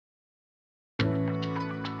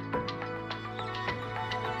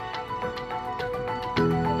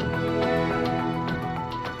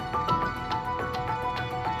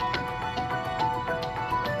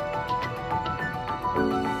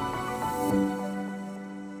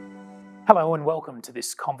Hello and welcome to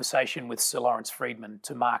this conversation with Sir Lawrence Freedman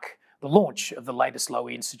to mark the launch of the latest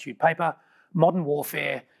Lowy Institute paper, Modern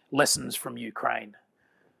Warfare: Lessons from Ukraine.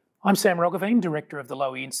 I'm Sam Roggeveen, Director of the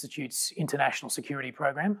Lowy Institute's International Security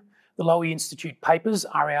Program. The Lowy Institute papers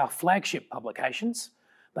are our flagship publications.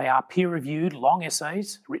 They are peer-reviewed, long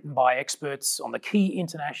essays written by experts on the key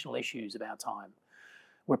international issues of our time.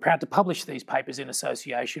 We're proud to publish these papers in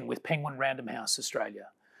association with Penguin Random House Australia.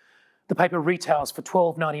 The paper retails for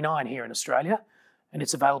 $12.99 here in Australia, and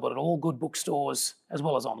it's available at all good bookstores as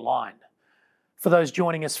well as online. For those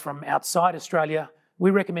joining us from outside Australia,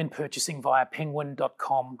 we recommend purchasing via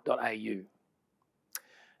penguin.com.au.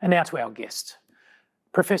 And now to our guest.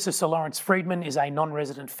 Professor Sir Lawrence Freedman is a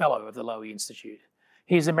non-resident fellow of the Lowy Institute.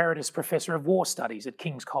 He is Emeritus Professor of War Studies at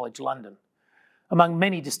King's College London. Among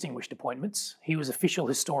many distinguished appointments, he was official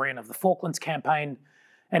historian of the Falklands Campaign,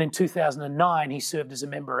 and in 2009 he served as a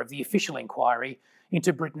member of the official inquiry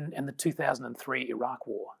into Britain and the 2003 Iraq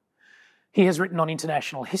War. He has written on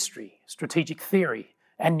international history, strategic theory,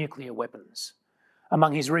 and nuclear weapons.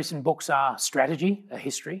 Among his recent books are Strategy, a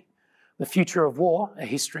History, The Future of War, a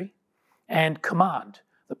History, and Command,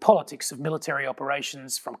 the Politics of Military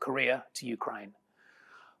Operations from Korea to Ukraine.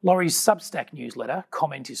 Laurie's Substack newsletter,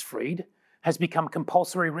 Comment is Freed, has become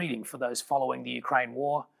compulsory reading for those following the Ukraine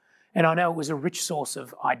war, and I know it was a rich source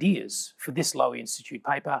of ideas for this Lowy Institute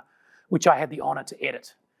paper, which I had the honour to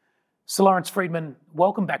edit. Sir Lawrence Freedman,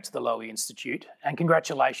 welcome back to the Lowy Institute, and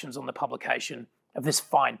congratulations on the publication of this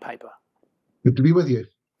fine paper. Good to be with you.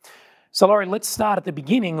 So, Laurie, let's start at the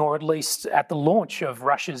beginning, or at least at the launch of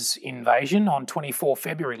Russia's invasion on 24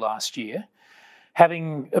 February last year.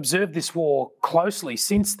 Having observed this war closely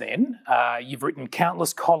since then, you've written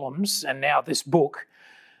countless columns and now this book.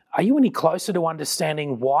 Are you any closer to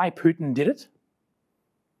understanding why Putin did it?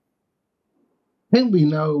 I think we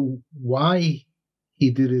know why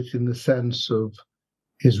he did it in the sense of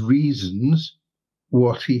his reasons,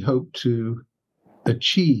 what he hoped to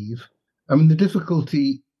achieve. I mean, the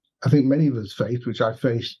difficulty I think many of us faced, which I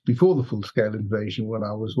faced before the full-scale invasion when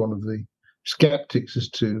I was one of the skeptics as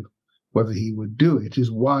to whether he would do it,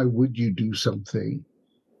 is why would you do something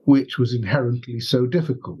which was inherently so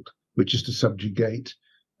difficult, which is to subjugate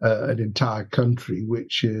an entire country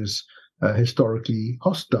which is historically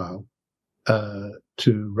hostile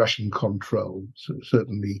to Russian control, so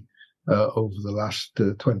certainly over the last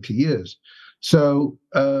 20 years. So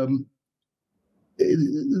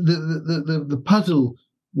the puzzle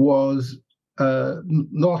was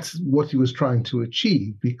not what he was trying to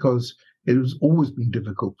achieve, because it has always been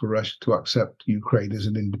difficult for Russia to accept Ukraine as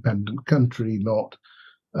an independent country, not,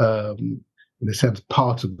 in a sense,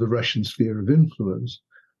 part of the Russian sphere of influence.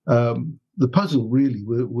 The puzzle really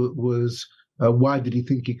was why did he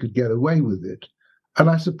think he could get away with it? And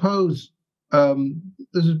I suppose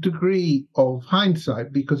there's a degree of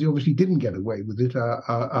hindsight, because he obviously didn't get away with it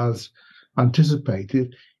as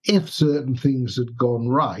anticipated. If certain things had gone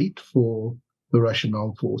right for the Russian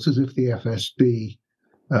armed forces, if the FSB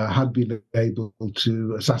had been able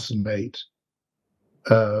to assassinate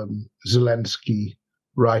Zelensky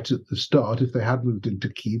right at the start, if they had moved into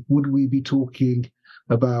Kyiv, would we be talking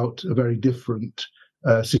about a very different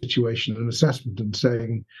situation and assessment and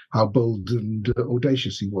saying how bold and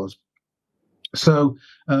audacious he was? So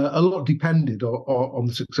a lot depended on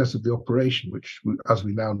the success of the operation, which, as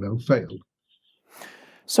we now know, failed.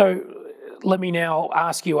 So let me now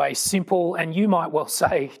ask you a simple, and you might well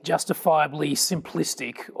say justifiably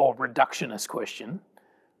simplistic or reductionist question.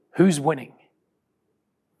 Who's winning?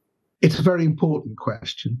 It's a very important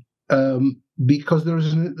question, because there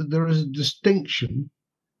is a distinction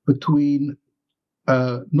between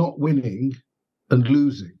not winning and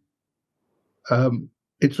losing.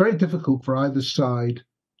 It's very difficult for either side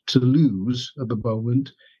to lose at the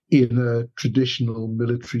moment in a traditional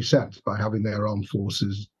military sense by having their armed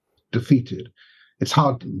forces defeated. It's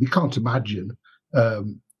hard. We can't imagine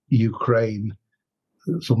Ukraine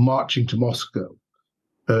sort of marching to Moscow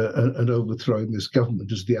and overthrowing this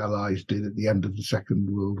government as the Allies did at the end of the Second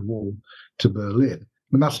World War to Berlin. I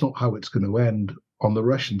mean, that's not how it's going to end on the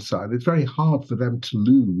Russian side. It's very hard for them to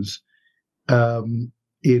lose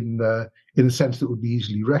in a sense that would be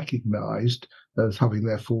easily recognized as having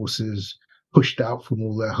their forces pushed out from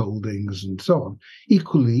all their holdings and so on.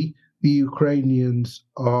 Equally, the Ukrainians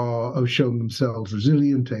have shown themselves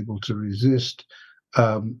resilient, able to resist,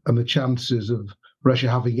 and the chances of Russia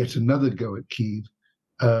having yet another go at Kyiv,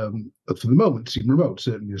 for the moment, seem remote,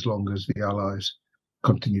 certainly as long as the Allies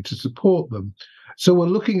continue to support them. So we're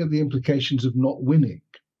looking at the implications of not winning,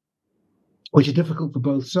 which are difficult for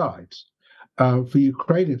both sides. For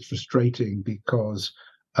Ukraine, it's frustrating because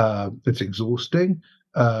it's exhausting.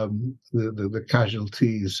 The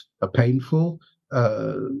casualties are painful.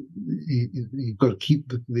 You've got to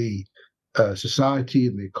keep the society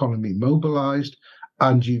and the economy mobilized,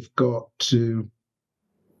 and you've got to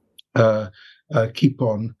keep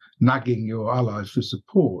on nagging your allies for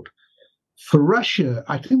support. For Russia,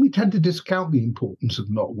 I think we tend to discount the importance of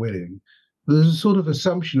not winning. There's a sort of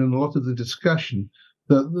assumption in a lot of the discussion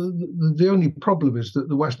that the only problem is that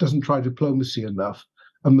the West doesn't try diplomacy enough,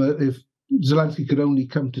 and that if Zelensky could only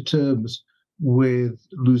come to terms with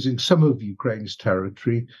losing some of Ukraine's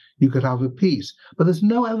territory, you could have a peace. But there's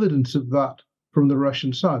no evidence of that from the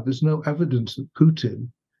Russian side. There's no evidence that Putin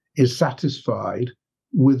is satisfied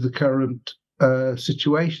with the current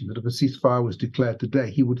situation, that if a ceasefire was declared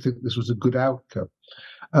today, he would think this was a good outcome.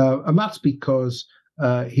 And that's because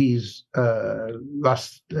he's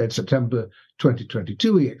last September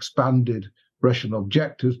 2022, he expanded Russian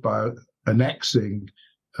objectives by annexing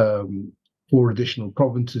 4 additional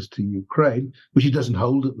provinces to Ukraine, which he doesn't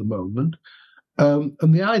hold at the moment.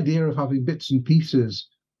 And the idea of having bits and pieces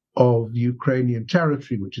of Ukrainian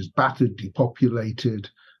territory, which is battered,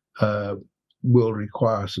 depopulated, will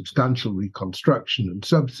require substantial reconstruction and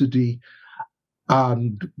subsidy,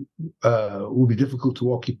 and will be difficult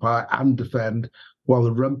to occupy and defend, while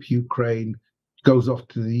the rump Ukraine goes off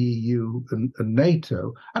to the EU and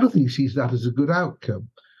NATO. I don't think he sees that as a good outcome.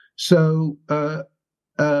 So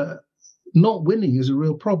not winning is a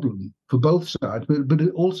real problem for both sides, but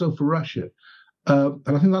also for Russia. And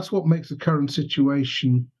I think that's what makes the current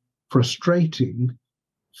situation frustrating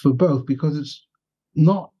for both, because it's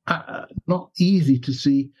not easy to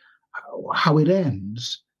see how it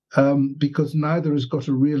ends, because neither has got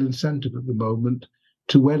a real incentive at the moment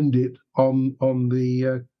to end it on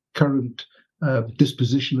the current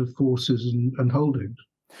disposition of forces and holdings.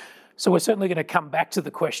 So we're certainly going to come back to the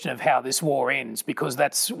question of how this war ends, because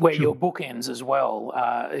that's where your book ends as well,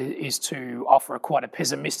 is to offer quite a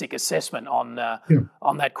pessimistic assessment on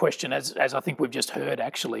that question, as I think we've just heard,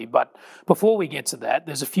 actually. But before we get to that,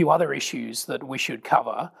 there's a few other issues that we should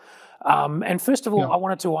cover. And first of all, I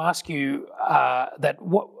wanted to ask you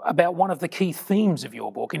about one of the key themes of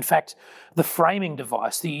your book, in fact, the framing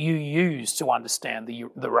device that you use to understand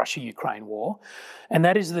the Russia-Ukraine war, and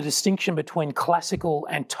that is the distinction between classical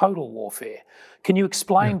and total warfare. Can you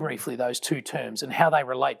explain briefly those two terms and how they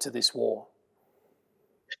relate to this war?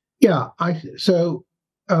 Yeah, so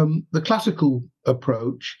the classical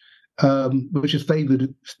approach, which is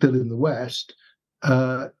favoured still in the West,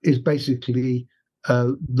 is basically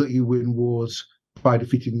that you win wars by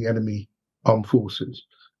defeating the enemy armed forces.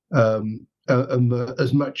 And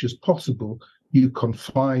as much as possible, you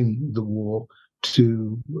confine the war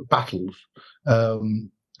to battles and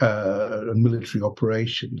military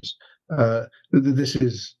operations. This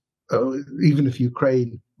is, even if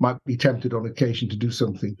Ukraine might be tempted on occasion to do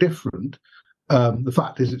something different, the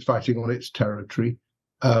fact is it's fighting on its territory,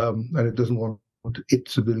 and it doesn't want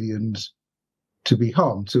its civilians to be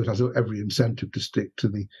harmed, so it has every incentive to stick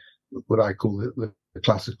to what I call the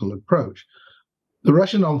classical approach. The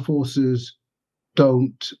Russian armed forces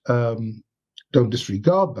don't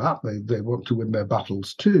disregard that. They want to win their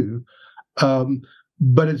battles too,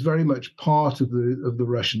 but it's very much part of the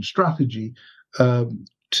Russian strategy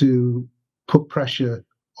to put pressure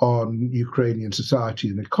on Ukrainian society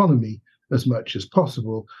and economy as much as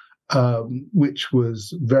possible, which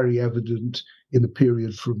was very evident in the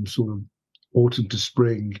period from sort of autumn to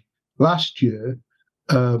spring last year,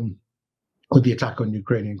 with the attack on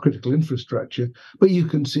Ukrainian critical infrastructure. But you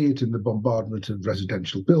can see it in the bombardment of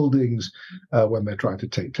residential buildings when they're trying to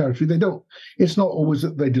take territory. It's not always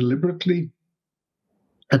that they deliberately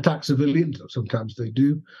attack civilians. Sometimes they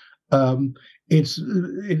do. It's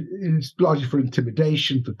largely for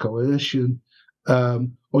intimidation, for coercion,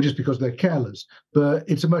 or just because they're careless. But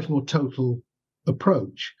it's a much more total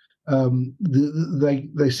approach.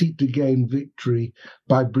 They seek to gain victory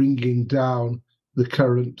by bringing down the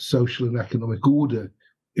current social and economic order,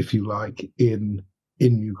 if you like, in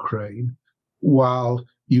Ukraine, while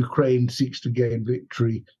Ukraine seeks to gain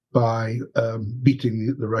victory by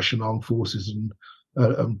beating the Russian armed forces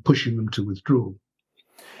and pushing them to withdraw.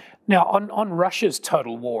 Now, on Russia's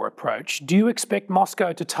total war approach, do you expect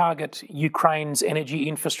Moscow to target Ukraine's energy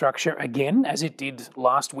infrastructure again, as it did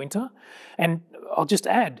last winter? And I'll just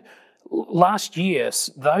add, last year,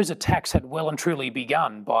 those attacks had well and truly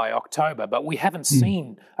begun by October, but we haven't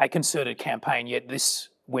seen a concerted campaign yet this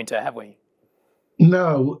winter, have we?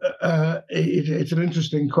 No, it's an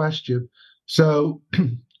interesting question. So,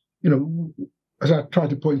 as I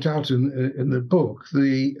tried to point out in the book,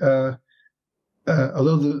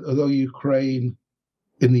 although Ukraine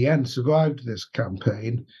in the end survived this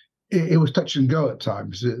campaign, it was touch and go at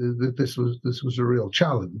times. This was a real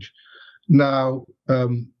challenge. Now,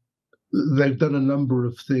 they've done a number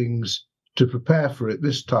of things to prepare for it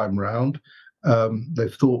this time round.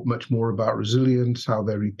 They've thought much more about resilience, how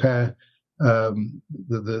they repair the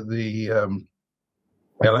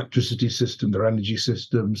electricity system, their energy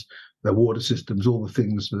systems, their water systems, all the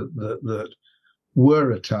things that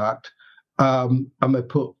were attacked, and they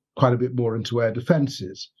put quite a bit more into air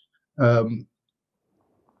defences.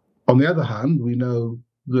 On the other hand, we know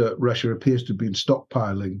that Russia appears to have been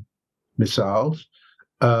stockpiling missiles,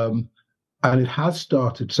 and it has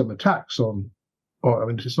started some attacks on. I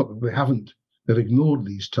mean, it's not that they've ignored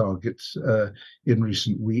these targets in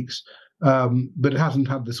recent weeks, but it hasn't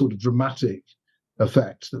had the sort of dramatic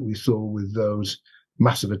effects that we saw with those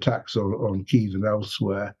massive attacks on Kyiv and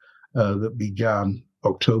elsewhere that began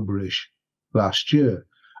October-ish last year.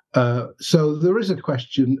 So there is a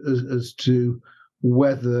question as to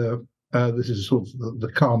whether this is sort of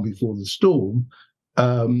the calm before the storm,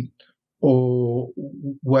 or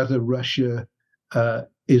whether Russia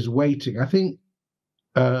is waiting. I think,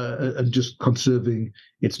 and just conserving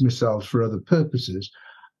its missiles for other purposes.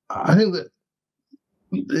 I think that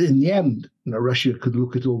in the end, Russia could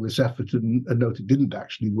look at all this effort and note it didn't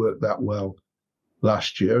actually work that well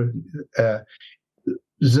last year.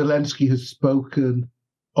 Zelensky has spoken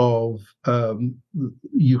of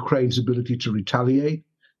Ukraine's ability to retaliate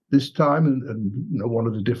this time, and one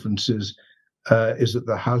of the differences is that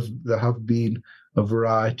there have been a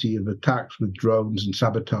variety of attacks with drones and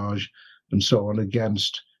sabotage and so on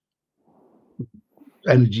against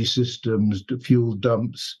energy systems, fuel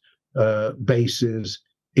dumps, bases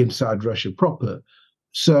inside Russia proper.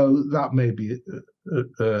 So that may be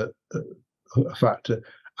a factor.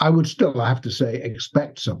 I would still, I have to say,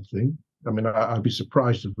 expect something. I mean, I'd be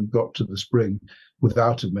surprised if we got to the spring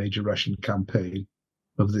without a major Russian campaign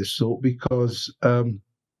of this sort, because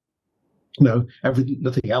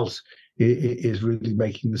nothing else is really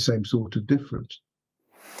making the same sort of difference.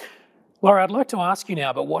 Laura, I'd like to ask you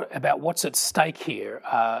now about what's at stake here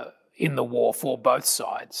in the war for both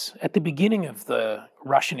sides. At the beginning of the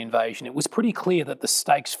Russian invasion, it was pretty clear that the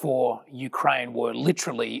stakes for Ukraine were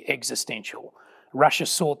literally existential. Russia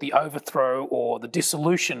sought the overthrow or the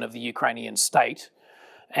dissolution of the Ukrainian state,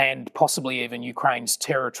 and possibly even Ukraine's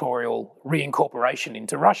territorial reincorporation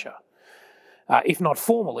into Russia. If not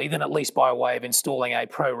formally, then at least by way of installing a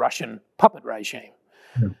pro-Russian puppet regime.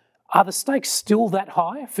 Yeah. Are the stakes still that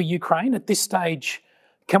high for Ukraine at this stage?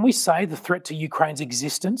 Can we say the threat to Ukraine's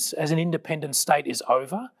existence as an independent state is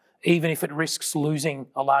over, even if it risks losing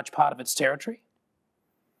a large part of its territory?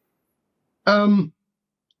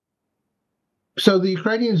 So the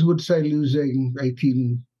Ukrainians would say losing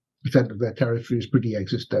 18% of their territory is pretty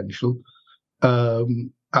existential.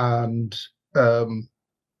 And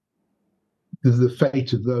the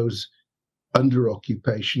fate of those under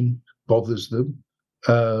occupation bothers them.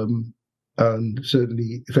 And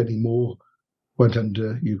certainly, if any more went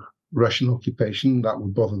under Russian occupation, that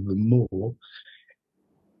would bother them more.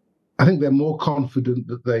 I think they're more confident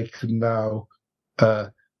that they can now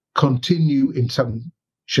continue in some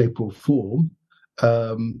shape or form,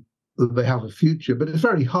 that they have a future. But it's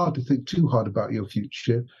very hard to think too hard about your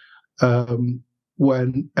future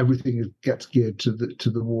when everything gets geared to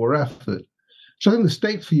the war effort. So I think the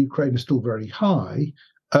stakes for Ukraine are still very high,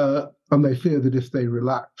 and they fear that if they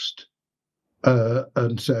relaxed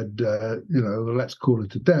and said, let's call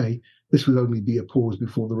it a day, this would only be a pause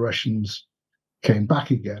before the Russians came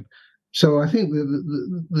back again. So I think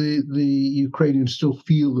the Ukrainians still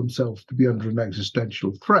feel themselves to be under an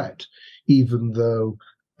existential threat, even though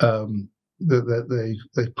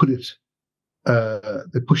they pushed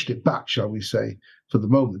it back, shall we say, for the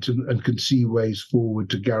moment, and can see ways forward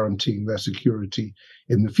to guaranteeing their security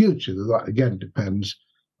in the future. That again depends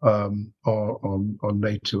on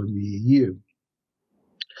NATO and the EU.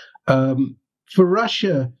 For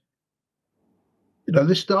Russia,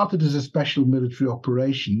 this started as a special military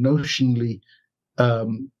operation, notionally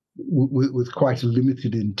with quite a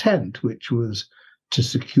limited intent, which was to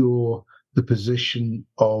secure the position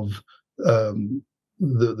of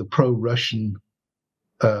the pro-Russian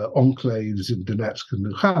enclaves in Donetsk and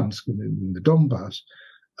Luhansk and in the Donbass,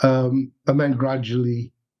 and then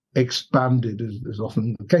gradually expanded, as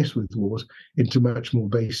often the case with wars, into much more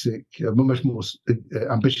basic, much more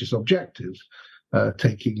ambitious objectives,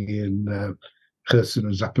 taking in Kherson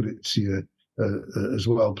and Zaporizhzhia as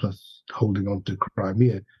well, plus holding on to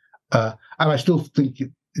Crimea. And I still think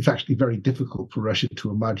it's actually very difficult for Russia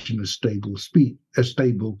to imagine a stable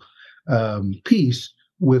peace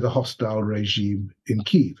with a hostile regime in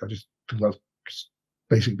Kyiv. I just think that's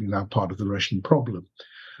basically now part of the Russian problem.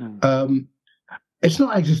 It's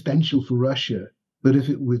not existential for Russia that if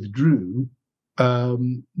it withdrew,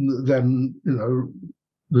 then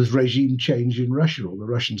there's regime change in Russia or the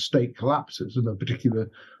Russian state collapses. There's no particular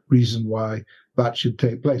reason why that should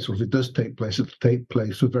take place. Or if it does take place, it'll take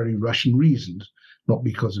place for very Russian reasons, not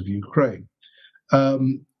because of Ukraine.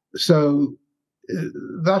 So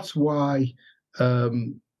that's why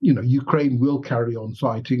Ukraine will carry on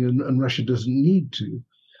fighting and Russia doesn't need to.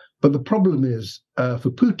 But the problem is,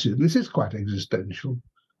 for Putin, this is quite existential.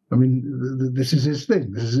 I mean, this is his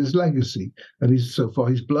thing. This is his legacy. And so far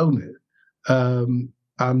he's blown it.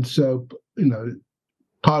 And so,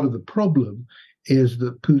 part of the problem is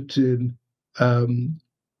that Putin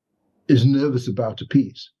is nervous about a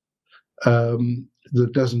peace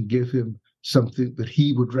that doesn't give him something that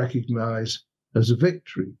he would recognize as a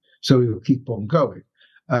victory. So he'll keep on going.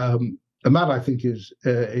 And that, I think, is...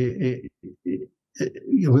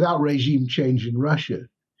 without regime change in Russia,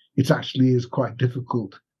 it actually is quite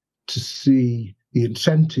difficult to see the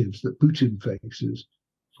incentives that Putin faces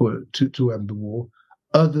to end the war,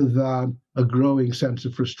 other than a growing sense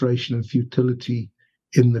of frustration and futility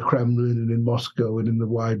in the Kremlin and in Moscow and in the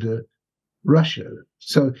wider Russia.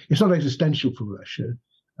 So it's not existential for Russia.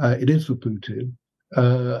 It is for Putin.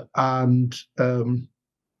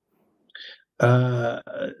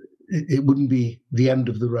 It wouldn't be the end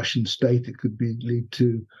of the Russian state. It could lead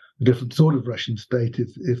to a different sort of Russian state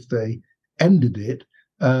if they ended it.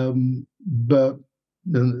 But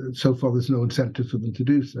so far, there's no incentive for them to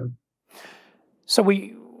do so. So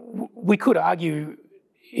we could argue,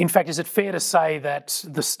 in fact, is it fair to say that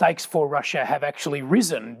the stakes for Russia have actually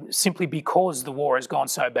risen simply because the war has gone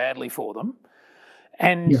so badly for them?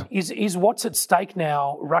 And is what's at stake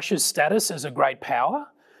now Russia's status as a great power?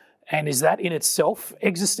 And is that in itself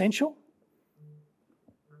existential?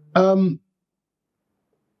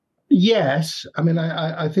 Yes. I mean,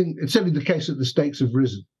 I think it's certainly the case that the stakes have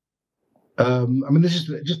risen. I mean, this is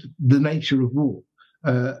just the nature of war.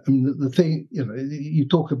 I mean, the thing, you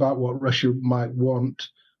talk about what Russia might want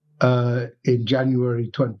in January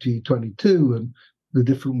 2022 and the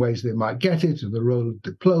different ways they might get it and the role of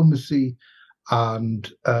diplomacy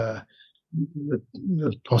and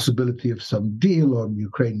the possibility of some deal on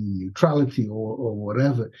Ukrainian neutrality or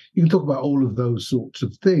whatever. You can talk about all of those sorts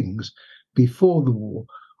of things before the war.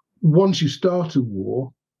 Once you start a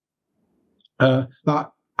war,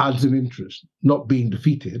 that adds an interest. Not being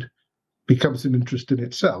defeated becomes an interest in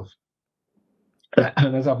itself.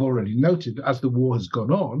 And as I've already noted, as the war has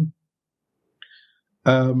gone on,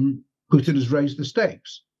 Putin has raised the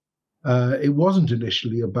stakes. It wasn't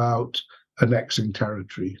initially about annexing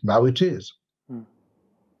territory. Now it is. And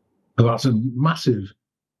that's a massive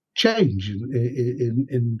change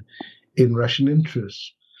in Russian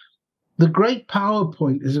interests. The great power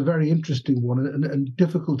point is a very interesting one and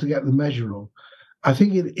difficult to get the measure of. I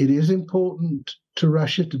think it is important to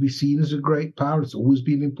Russia to be seen as a great power. It's always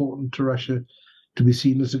been important to Russia to be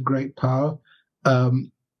seen as a great power.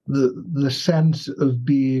 The sense of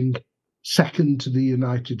being second to the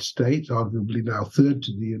United States, arguably now third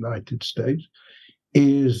to the United States,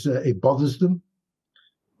 is it bothers them.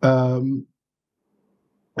 And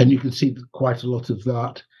you can see quite a lot of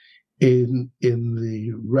that in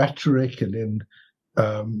the rhetoric and in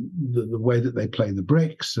the way that they play the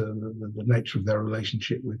BRICS, the nature of their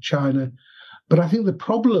relationship with China. But I think the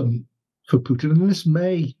problem for Putin, and this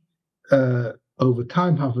may over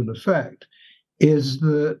time have an effect, is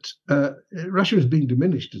that Russia is being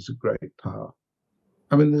diminished as a great power.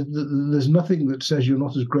 I mean, there's nothing that says you're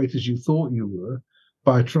not as great as you thought you were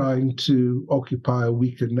by trying to occupy a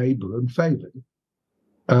weaker neighbor and failing.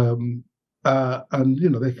 And,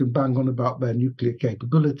 they can bang on about their nuclear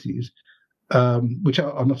capabilities, which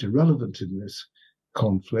are not irrelevant in this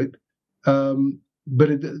conflict. But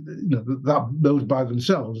those by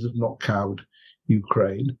themselves have not cowed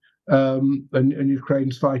Ukraine. And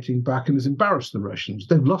Ukraine's fighting back and has embarrassed the Russians.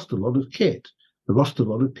 They've lost a lot of kit. They've lost a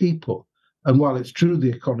lot of people. And while it's true the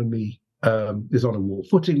economy is on a war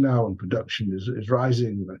footing now and production is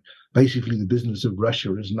rising, basically the business of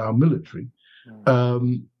Russia is now military.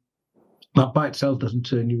 That by itself doesn't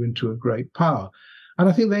turn you into a great power. And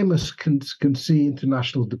I think they can see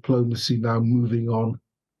international diplomacy now moving on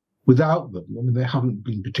without them. I mean, they haven't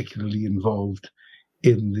been particularly involved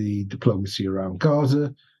in the diplomacy around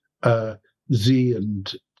Gaza. Xi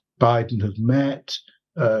and Biden have met.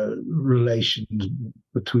 Relations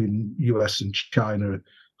between US and China are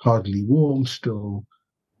hardly warm, still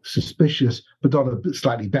suspicious, but on a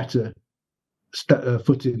slightly better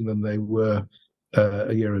footing than they were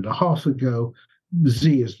a year and a half ago.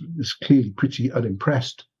 Xi is clearly pretty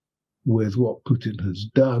unimpressed with what Putin has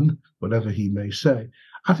done, whatever he may say.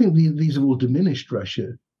 I think these have all diminished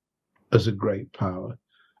Russia as a great power.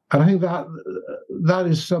 And I think that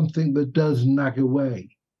is something that does nag away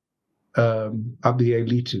at the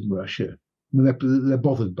elite in Russia. I mean, they're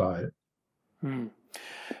bothered by it. Hmm.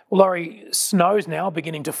 Well, Laurie, snow's now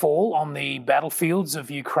beginning to fall on the battlefields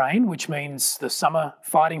of Ukraine, which means the summer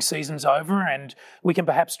fighting season's over, and we can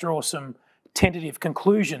perhaps draw some tentative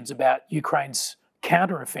conclusions about Ukraine's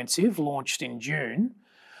counter-offensive launched in June.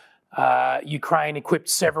 Ukraine equipped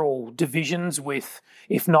several divisions with,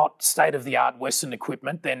 if not state-of-the-art Western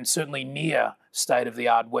equipment, then certainly near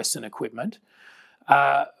state-of-the-art Western equipment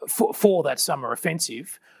for that summer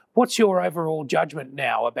offensive. What's your overall judgment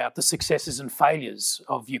now about the successes and failures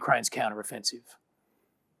of Ukraine's counter-offensive?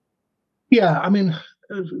 Yeah, I mean,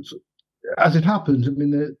 as it happens, I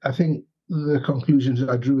mean, I think the conclusions that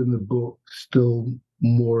I drew in the book still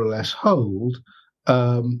more or less hold,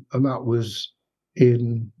 and that was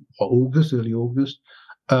in August, early August.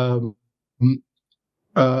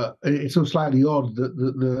 It's so slightly odd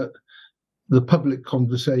that the public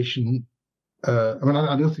conversation. I mean,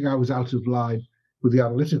 I don't think I was out of line with the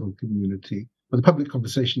analytical community, but the public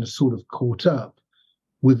conversation has sort of caught up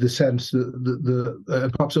with the sense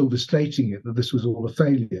that perhaps overstating it, that this was all a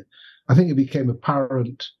failure. I think it became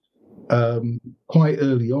apparent quite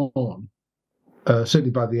early on,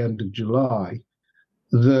 certainly by the end of July,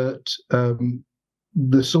 that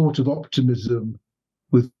the sort of optimism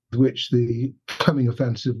with which the coming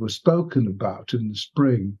offensive was spoken about in the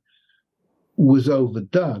spring was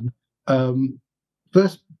overdone.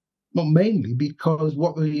 First, well, mainly because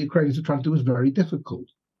what the Ukrainians are trying to do is very difficult.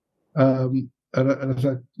 And as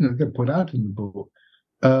I point out in the book,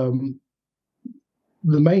 the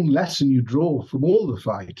main lesson you draw from all the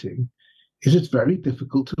fighting is it's very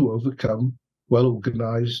difficult to overcome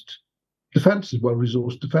well-organized defenses,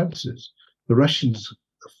 well-resourced defenses. The Russians,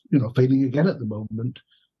 failing again at the moment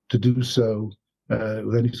to do so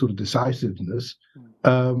with any sort of decisiveness.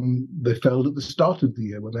 They failed at the start of the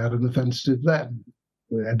year when they had an offensive then.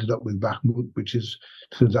 They ended up with Bakhmut, which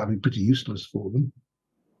turns out to be pretty useless for them.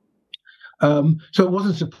 So it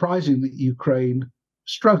wasn't surprising that Ukraine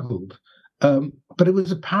struggled, but it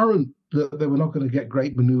was apparent that they were not going to get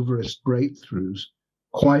great maneuverist breakthroughs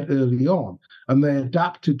quite early on, and they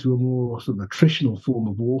adapted to a more sort of attritional form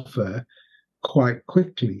of warfare quite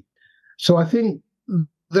quickly. So I think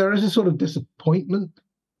there is a sort of disappointment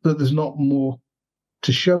that there's not more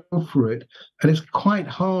to show for it, and it's quite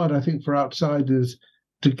hard, I think, for outsiders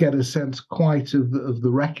to get a sense quite of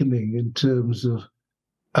the reckoning in terms of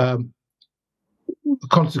the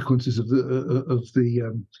consequences of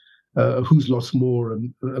who's lost more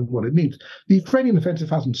and what it means. The Ukrainian offensive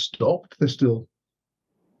hasn't stopped; they're still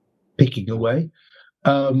picking away.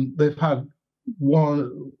 They've had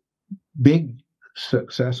one big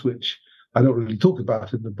success, which I don't really talk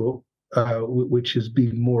about in the book, which has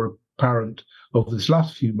been more apparent over this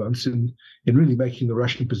last few months in really making the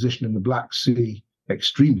Russian position in the Black Sea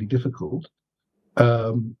extremely difficult.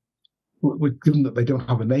 Given that they don't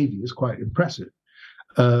have a navy, is quite impressive.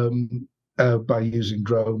 By using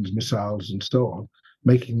drones, missiles, and so on,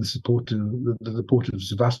 making the port of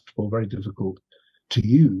Sevastopol very difficult to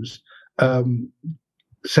use,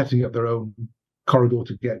 setting up their own corridor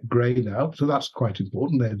to get grain out. So that's quite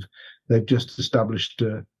important. They've just established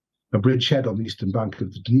a bridgehead on the eastern bank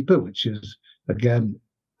of the Dnieper, which is, again,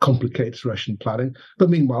 complicates Russian planning. But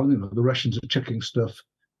meanwhile, the Russians are chucking stuff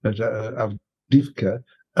at Avdiivka,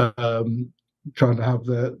 trying to have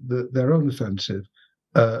their own offensive,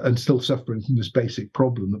 and still suffering from this basic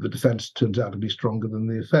problem that the defense turns out to be stronger than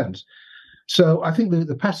the offense. So I think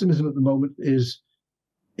the pessimism at the moment is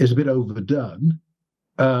a bit overdone,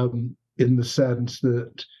 in the sense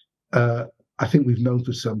that I think we've known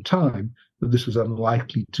for some time that this was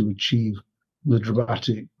unlikely to achieve the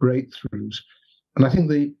dramatic breakthroughs. And I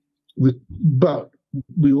think but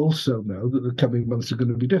we also know that the coming months are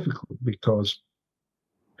going to be difficult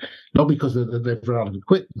not because they've run out of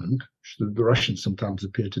equipment, which the Russians sometimes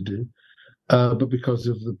appear to do, but because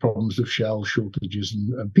of the problems of shell shortages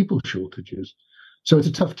and people shortages. So it's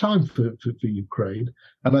a tough time for Ukraine,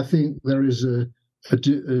 and I think there is an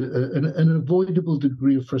unavoidable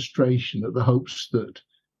degree of frustration at the hopes that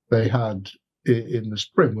they had in the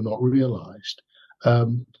spring were not realised.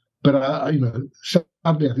 But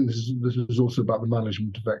sadly, I think this is also about the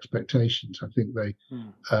management of expectations. I think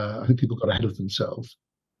I think people got ahead of themselves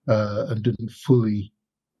and didn't fully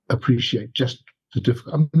appreciate just the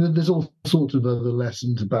difficult. I mean, there's all sorts of other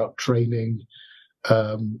lessons about training,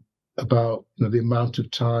 about the amount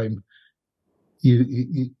of time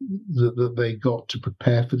that they got to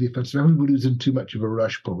prepare for the offensive. Everybody was in too much of a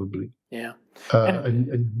rush, probably. Yeah,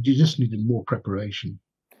 and you just needed more preparation.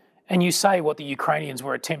 And you say what the Ukrainians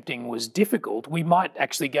were attempting was difficult. We might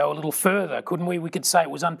actually go a little further, couldn't we? We could say it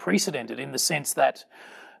was unprecedented in the sense that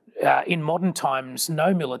in modern times,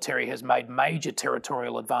 no military has made major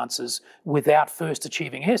territorial advances without first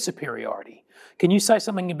achieving air superiority. Can you say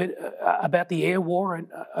something a bit about the air war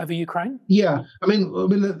over Ukraine? Yeah, I mean,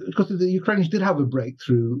 because the Ukrainians did have a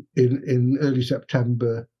breakthrough in early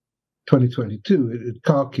September 2022 at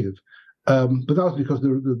Kharkiv, but that was because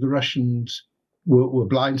the Russians were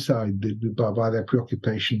blindsided by their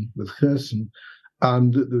preoccupation with Kherson,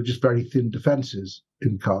 and there were just very thin defences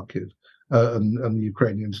in Kharkiv. And the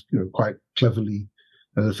Ukrainians, quite cleverly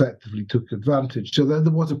and effectively took advantage. So there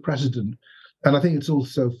was a precedent, and I think it's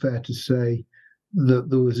also fair to say that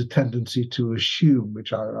there was a tendency to assume,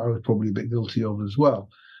 which I was probably a bit guilty of as well,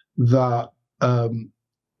 that the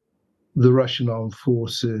Russian armed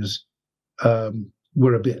forces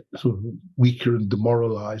were a bit sort of weaker and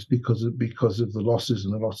demoralised because of the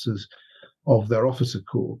losses of their officer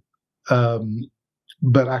corps.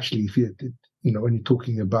 But actually, when you're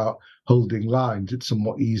talking about holding lines, it's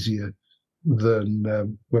somewhat easier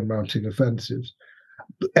than when mounting offensives.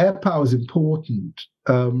 But air power is important.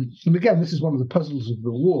 And again, this is one of the puzzles of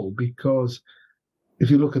the war, because if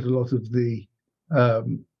you look at a lot of the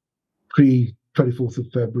pre-24th of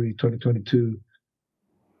February 2022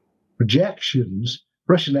 projections,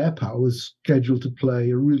 Russian air power was scheduled to play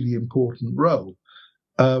a really important role.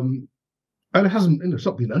 And it hasn't, it's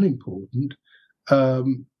not been unimportant.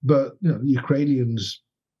 But the Ukrainians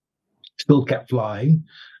still kept flying.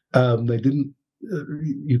 They didn't.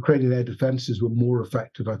 Ukrainian air defenses were more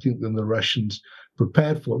effective, I think, than the Russians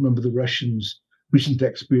prepared for. Remember, the Russians' recent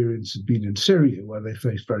experience had been in Syria, where they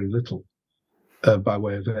faced very little by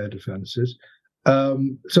way of air defenses.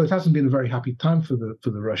 So it hasn't been a very happy time for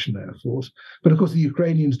the Russian Air Force. But of course, the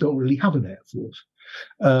Ukrainians don't really have an air force.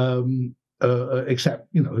 Except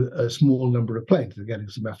a small number of planes. They're getting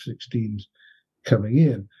some F-16s coming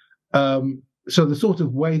in. So the sort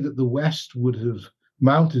of way that the West would have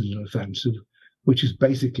mounted an offensive, which is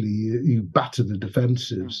basically you batter the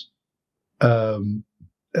defenses in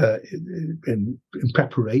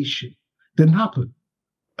preparation, didn't happen.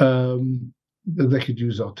 They could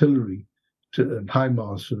use artillery and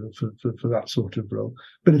HIMARS for that sort of role,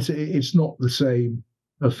 but it's not the same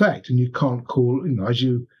effect, and you can't call, as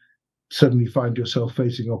you suddenly find yourself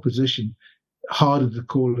facing opposition, harder to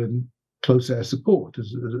call in close air support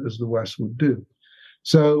as the West would do.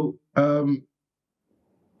 So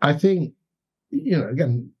I think,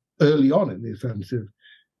 again, early on in the offensive,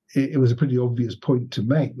 it was a pretty obvious point to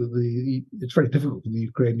make that it's very difficult for the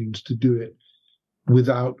Ukrainians to do it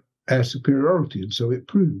without air superiority, and so it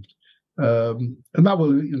proved. And that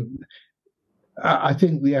will, I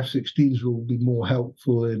think the F-16s will be more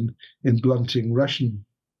helpful in blunting Russian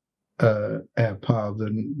air power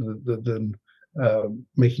than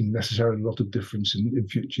making necessarily a lot of difference in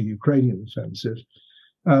future Ukrainian offensives.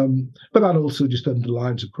 But that also just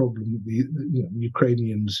underlines a problem the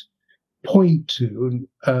Ukrainians point to,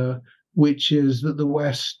 which is that the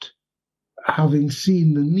West, having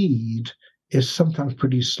seen the need, is sometimes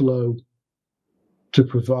pretty slow to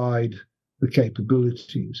provide the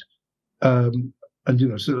capabilities. And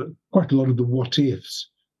so quite a lot of the what ifs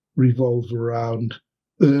revolve around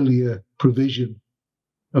earlier provision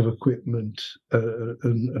of equipment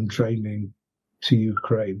and training to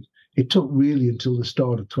Ukraine. It took really until the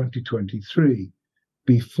start of 2023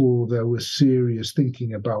 before there was serious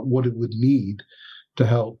thinking about what it would need to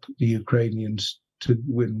help the Ukrainians to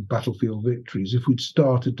win battlefield victories. If we'd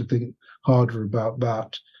started to think harder about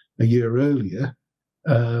that a year earlier,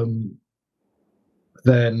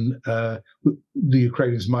 then the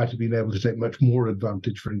Ukrainians might have been able to take much more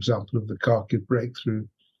advantage, for example, of the Kharkiv breakthrough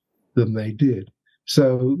than they did.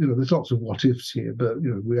 So, there's lots of what ifs here, but,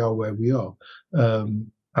 we are where we are.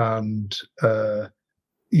 And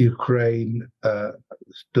Ukraine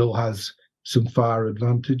still has some fire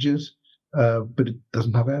advantages, but it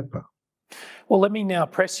doesn't have air power. Well, let me now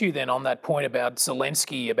press you then on that point about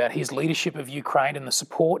Zelensky, about his leadership of Ukraine and the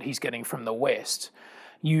support he's getting from the West.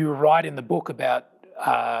 You write in the book about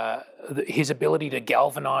his ability to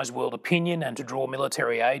galvanize world opinion and to draw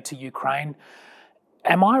military aid to Ukraine.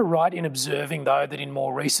 Am I right in observing, though, that in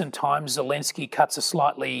more recent times, Zelensky cuts a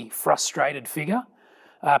slightly frustrated figure,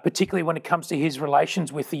 particularly when it comes to his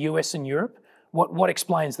relations with the US and Europe? What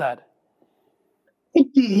explains that?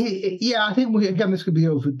 Yeah, I think, again, this could be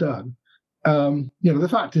overdone. The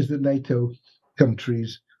fact is that NATO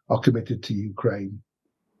countries are committed to Ukraine.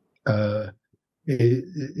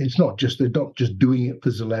 It's not just, they're not just doing it for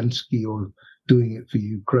Zelensky or doing it for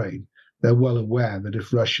Ukraine. They're well aware that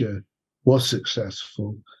if Russia was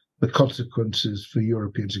successful, the consequences for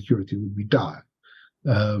European security would be dire.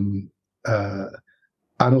 And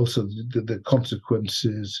also the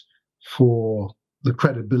consequences for the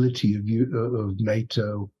credibility of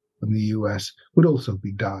NATO and the US would also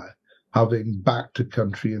be dire. Having backed a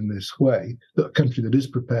country in this way, a country that is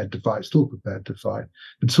prepared to fight, still prepared to fight,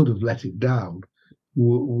 and sort of let it down. I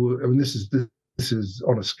mean, this is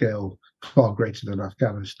on a scale far greater than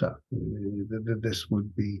Afghanistan. This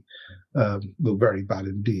would be very bad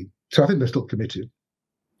indeed. So I think they're still committed.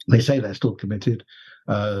 They say they're still committed.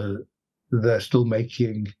 They're still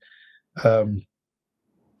making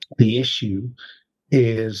the issue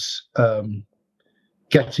is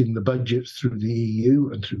getting the budgets through the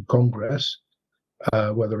EU and through Congress,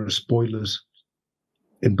 where there are spoilers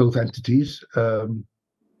in both entities.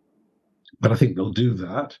 But I think they'll do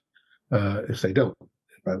that. If they don't,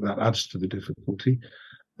 that adds to the difficulty.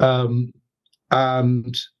 And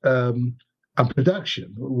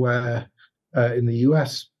production, where in the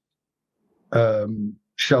US,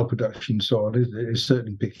 shell production and so on is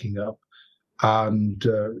certainly picking up and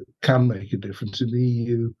can make a difference. In the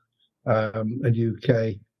EU and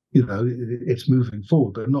UK, it's moving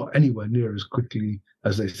forward, but not anywhere near as quickly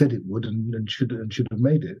as they said it would and should have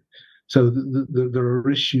made it. So there are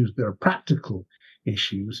issues, there are practical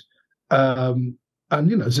issues. So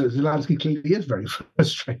Zelensky clearly is very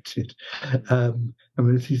frustrated. I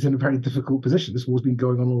mean, he's in a very difficult position. This war's been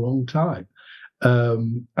going on a long time,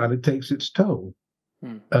 and it takes its toll.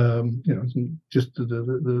 Just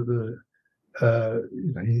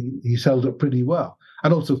he's held up pretty well.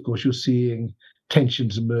 And also, of course, you're seeing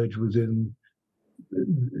tensions emerge within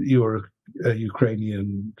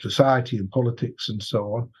Ukrainian society and politics and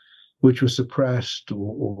so on, which were suppressed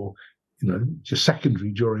or just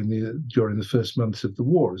secondary during the first months of the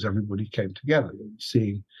war, as everybody came together.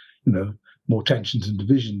 Seeing, more tensions and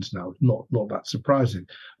divisions now, not that surprising.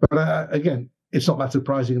 But again, it's not that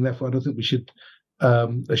surprising, and therefore I don't think we should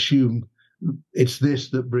assume it's this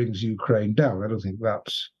that brings Ukraine down. I don't think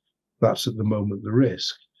that's at the moment the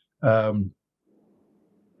risk.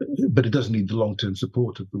 But it does need the long-term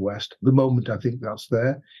support of the West. At the moment, I think that's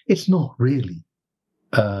there. It's not really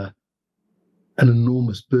an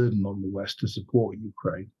enormous burden on the West to support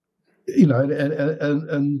Ukraine. At the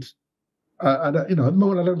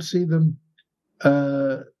moment, I don't see them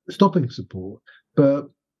stopping support. But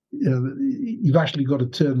you've actually got to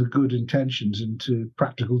turn the good intentions into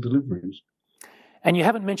practical deliveries. And you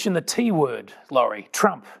haven't mentioned the T word, Laurie,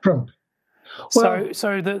 Trump. Well,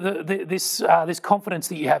 So this confidence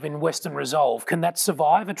that you have in Western resolve, can that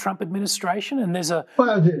survive a Trump administration? And there's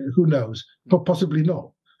who knows? But possibly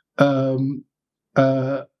not. And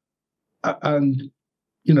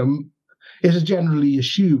it is generally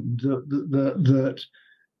assumed that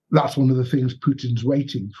that's one of the things Putin's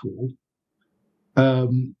waiting for.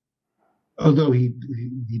 Although he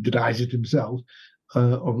denies it himself.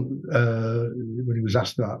 When he was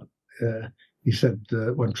asked that, he said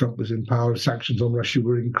when Trump was in power, sanctions on Russia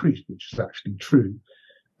were increased, which is actually true.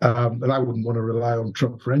 And I wouldn't want to rely on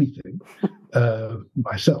Trump for anything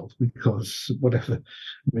myself, because whatever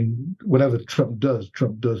Trump does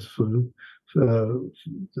for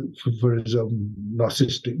his own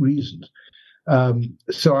narcissistic reasons.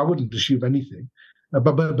 So I wouldn't assume anything.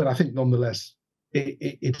 But I think nonetheless,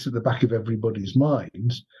 it's at the back of everybody's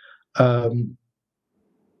minds.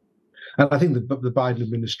 And I think the Biden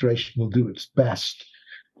administration will do its best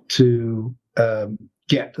to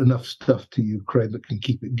get enough stuff to Ukraine that can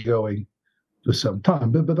keep it going for some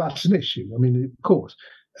time. But that's an issue. I mean, of course,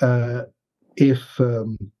 I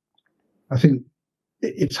think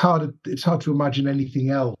it's hard to imagine anything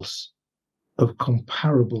else of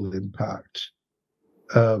comparable impact.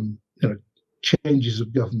 Changes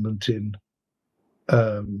of government in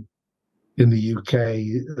the UK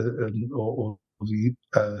or the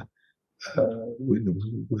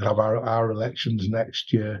we'll have our elections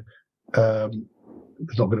next year.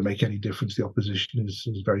 It's not going to make any difference. The opposition is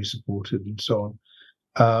very supportive and so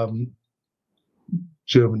on.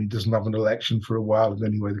 Germany doesn't have an election for a while, and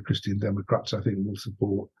anyway, the Christian Democrats, I think, will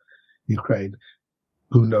support Ukraine.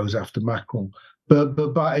 Who knows after Macron? But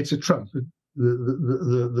it's a Trump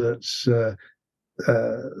that's the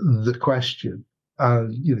question.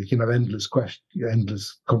 And you can have endless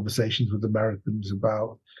conversations with Americans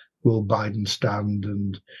about will Biden stand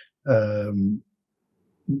and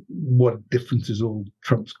what differences all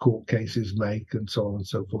Trump's court cases make and so on and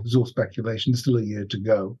so forth. It's all speculation. There's still a year to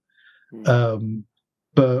go.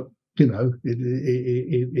 But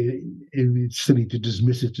it's silly to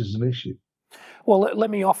dismiss it as an issue. Well, let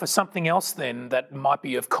me offer something else then that might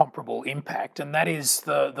be of comparable impact, and that is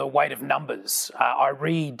the weight of numbers. I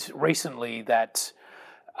read recently that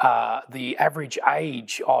the average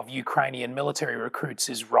age of Ukrainian military recruits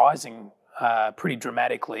is rising pretty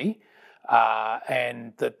dramatically,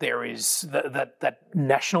 and that there is that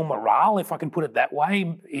national morale, if I can put it that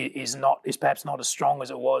way, is perhaps not as strong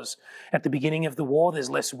as it was at the beginning of the war. There's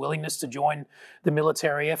less willingness to join the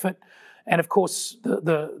military effort. And of course,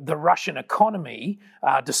 the Russian economy,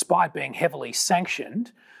 despite being heavily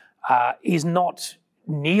sanctioned, is not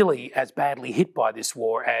nearly as badly hit by this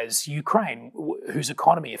war as Ukraine, whose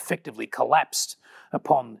economy effectively collapsed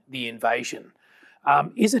upon the invasion.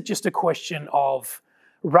 Is it just a question of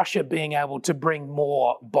Russia being able to bring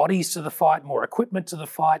more bodies to the fight, more equipment to the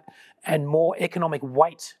fight, and more economic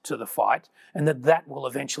weight to the fight, and that will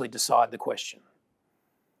eventually decide the question?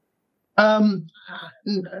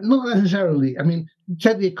 Not necessarily. I mean,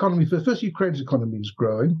 take the economy first. First, Ukraine's economy is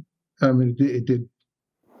growing. I mean, it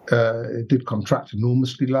did contract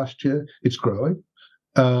enormously last year. It's growing.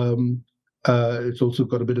 It's also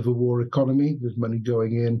got a bit of a war economy. There's money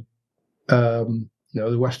going in.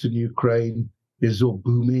 The Western Ukraine is all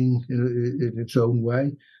booming in its own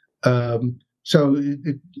way. So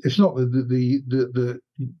it's not that the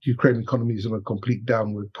Ukrainian economy is on a complete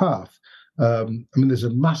downward path. I mean, there's a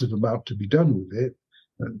massive amount to be done with it,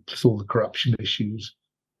 plus all the corruption issues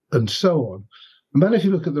and so on. And then if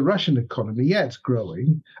you look at the Russian economy, yeah, it's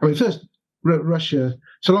growing. I mean, first, Russia,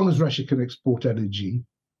 so long as Russia can export energy,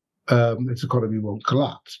 its economy won't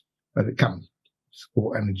collapse, and it can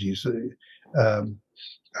export energy. So,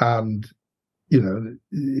 and,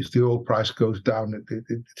 if the oil price goes down,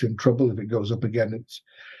 it's in trouble. If it goes up again,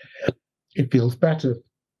 it feels better.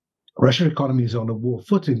 Russian economy is on a war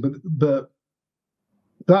footing, but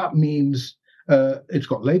that means it's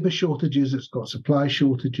got labor shortages, it's got supply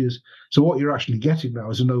shortages. So what you're actually getting now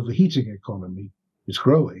is an overheating economy. It's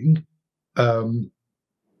growing. You've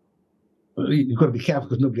got to be careful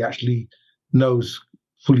because nobody actually knows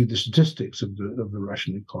fully the statistics of the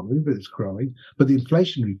Russian economy, but it's growing. But the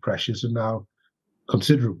inflationary pressures are now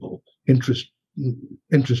considerable. Interest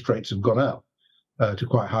rates have gone up to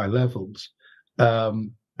quite high levels.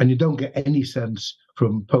 And you don't get any sense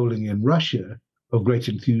from polling in Russia of great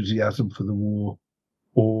enthusiasm for the war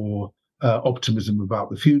or optimism about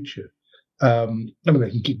the future. I mean, they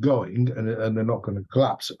can keep going, and they're not going to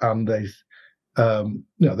collapse. And they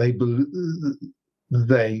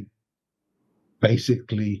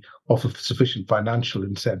basically offer sufficient financial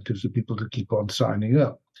incentives for people to keep on signing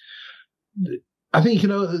up. I think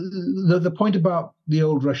the point about the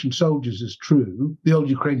old Russian soldiers is true. The old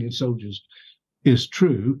Ukrainian soldiers is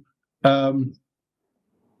true, but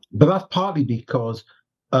that's partly because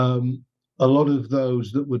a lot of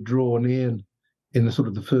those that were drawn in the sort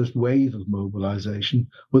of the first wave of mobilization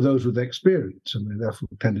were those with experience, and they therefore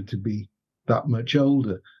tended to be that much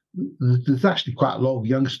older. There's actually quite a lot of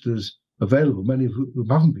youngsters available, many of whom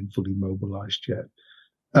haven't been fully mobilized yet.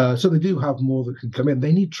 So they do have more that can come in.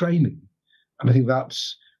 They need training, and I think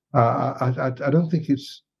that's. I don't think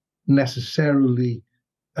it's necessarily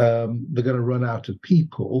they're going to run out of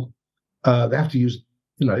people. They have to use,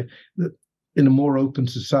 in a more open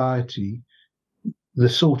society, the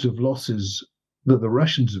sort of losses that the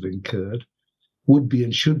Russians have incurred would be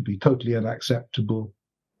and should be totally unacceptable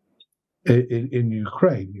in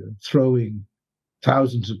Ukraine.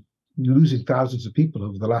 Losing thousands of people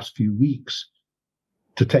over the last few weeks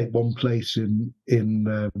to take one place in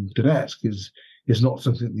Donetsk is not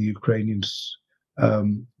something the Ukrainians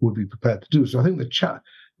would be prepared to do. So I think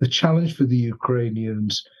the challenge for the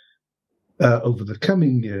Ukrainians over the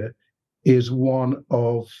coming year is one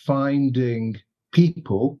of finding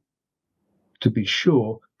people, to be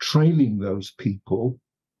sure, training those people,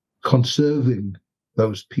 conserving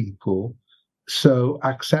those people, so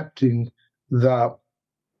accepting that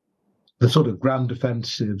the sort of grand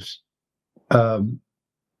offensives,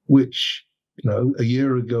 which a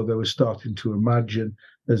year ago they were starting to imagine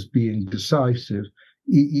as being decisive,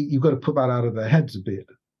 you've got to put that out of their heads a bit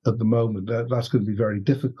at the moment. That's going to be very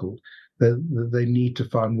difficult. They need to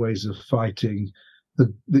find ways of fighting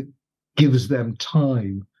that gives them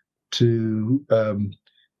time to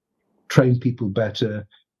train people better,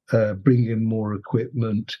 bring in more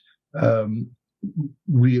equipment,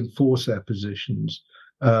 reinforce their positions.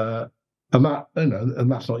 And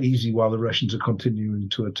that's not easy while the Russians are continuing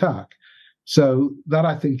to attack. So that,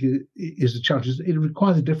 I think, is the challenge. It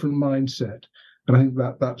requires a different mindset, and I think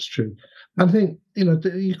that's true. And I think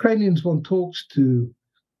the Ukrainians one talks to,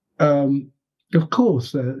 of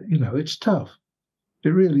course, it's tough. It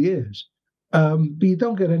really is. But you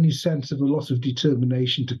don't get any sense of a loss of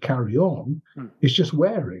determination to carry on. It's just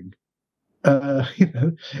wearing. And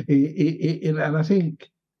I think.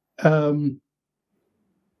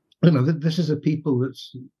 this is a people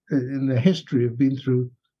that's in their history have been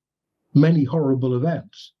through many horrible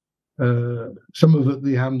events. Some of it at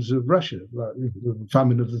the hands of Russia, like the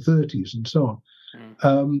famine of the 30s and so on.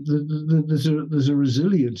 There's a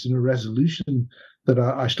resilience and a resolution that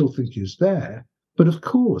I still think is there. But of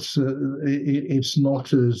course, it's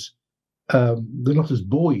not as they're not as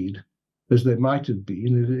buoyed as they might have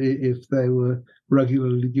been if they were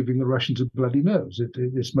regularly giving the Russians a bloody nose.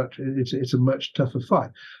 It's a much tougher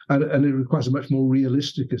fight, and it requires a much more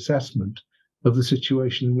realistic assessment of the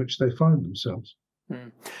situation in which they find themselves.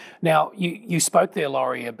 Now, you spoke there,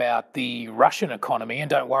 Laurie, about the Russian economy, and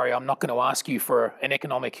don't worry, I'm not going to ask you for an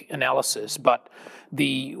economic analysis, but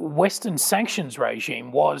the Western sanctions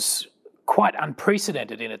regime was quite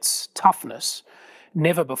unprecedented in its toughness.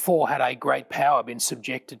 Never before had a great power been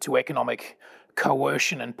subjected to economic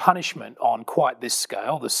coercion and punishment on quite this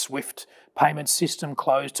scale. The SWIFT payment system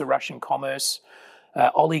closed to Russian commerce,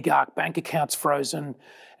 oligarch bank accounts frozen,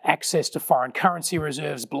 access to foreign currency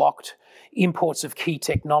reserves blocked, imports of key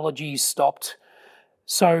technologies stopped.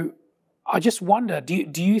 So I just wonder,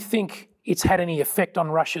 do you think it's had any effect on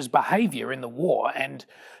Russia's behaviour in the war? And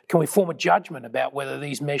can we form a judgment about whether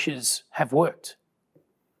these measures have worked?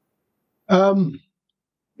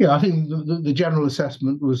 I think the general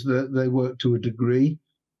assessment was that they worked to a degree,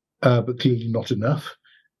 but clearly not enough.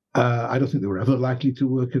 I don't think they were ever likely to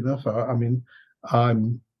work enough. I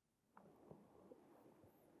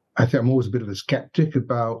think I'm always a bit of a skeptic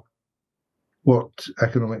about what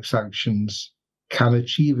economic sanctions can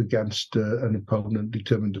achieve against an opponent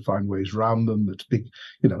determined to find ways around them, that's big,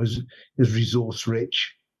 is resource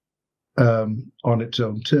rich on its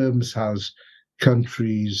own terms, has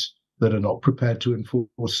countries that are not prepared to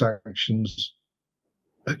enforce sanctions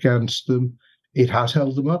against them. It has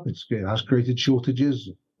held them up. It has created shortages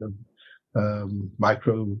of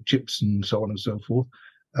microchips and so on and so forth.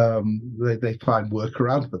 They find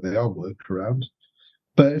workarounds, but they are workarounds.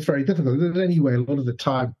 But it's very difficult. Anyway, a lot of the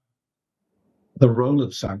time, the role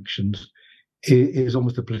of sanctions is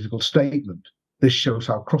almost a political statement. This shows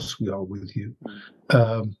how cross we are with you.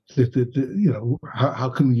 How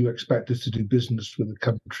can you expect us to do business with a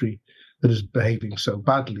country that is behaving so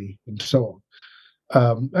badly, and so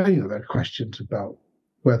on? There are questions about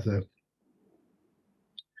whether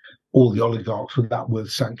all the oligarchs were that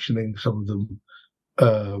worth sanctioning. Some of them,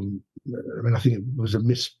 I think it was a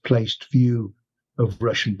misplaced view of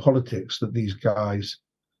Russian politics that these guys,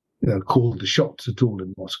 called the shots at all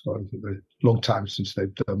in Moscow. I think it's a long time since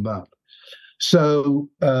they've done that. So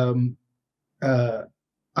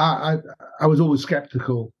I was always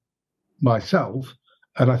skeptical myself,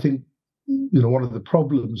 and I think one of the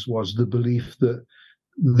problems was the belief that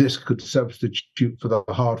this could substitute for the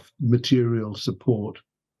hard material support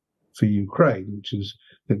for Ukraine, which I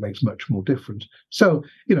think makes much more difference. So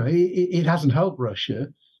it hasn't helped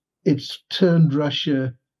Russia. It's turned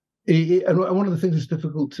Russia, and one of the things that's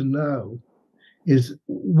difficult to know is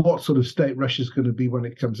what sort of state Russia's going to be when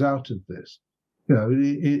it comes out of this.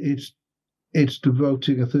 It's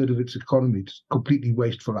devoting a third of its economy to completely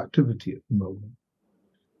wasteful activity at the moment.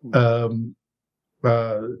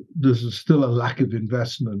 There's still a lack of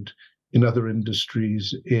investment in other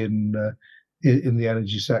industries, in the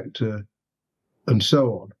energy sector, and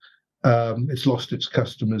so on. It's lost its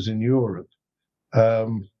customers in Europe.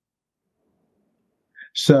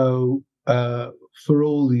 So for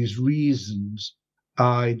all these reasons,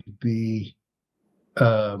 I'd be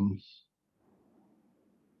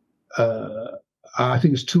I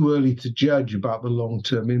think it's too early to judge about the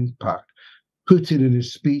long-term impact. Putin in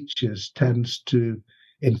his speeches tends to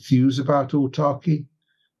enthuse about autarky,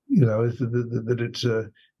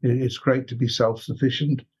 that it's great to be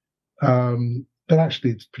self-sufficient, but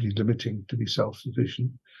actually it's pretty limiting to be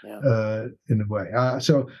self-sufficient in a way.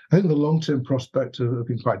 So I think the long-term prospects have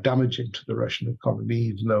been quite damaging to the Russian economy,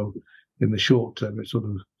 even though in the short term it's sort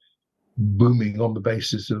of booming on the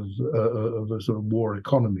basis of a sort of war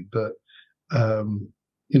economy. But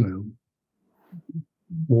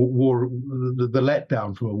war, the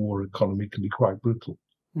letdown from a war economy can be quite brutal.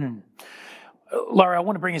 Laurie, I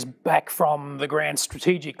want to bring us back from the grand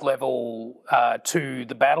strategic level to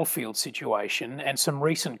the battlefield situation and some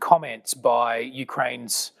recent comments by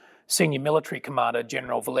Ukraine's senior military commander,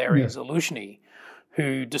 General Valery Zaluzhny,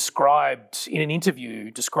 who in an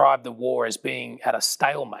interview, described the war as being at a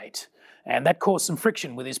stalemate. And that caused some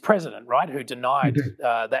friction with his president, right, who denied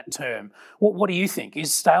that term. What do you think?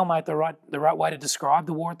 Is stalemate the right way to describe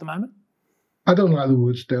the war at the moment? I don't like the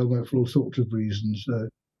word stalemate for all sorts of reasons.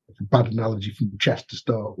 It's a bad analogy from chess to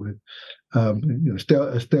start with.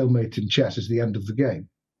 A stalemate in chess is the end of the game.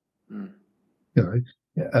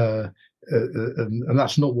 and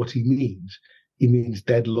that's not what he means. He means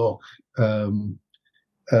deadlock, a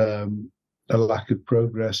lack of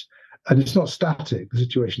progress, and it's not static. The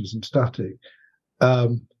situation isn't static.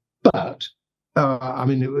 But I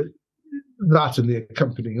mean, that and the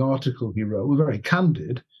accompanying article he wrote were very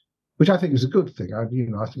candid, which I think is a good thing. I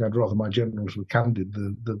think I'd rather my generals were candid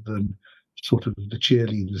than sort of the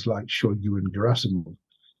cheerleaders like Shoigu and Gerasimov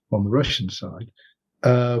on the Russian side.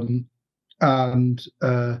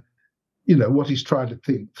 What he's trying to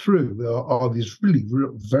think through are these really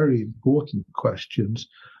very important questions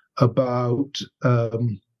about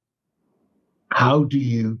how do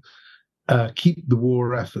you keep the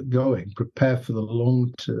war effort going, prepare for the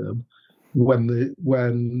long term when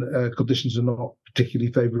conditions are not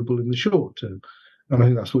particularly favourable in the short term. And I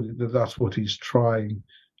think that's what he's trying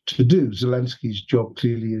to do. Zelensky's job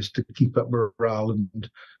clearly is to keep up morale and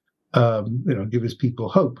give his people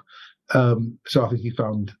hope. So I think he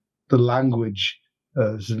found the language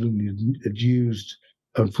Zelensky had used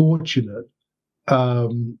unfortunate,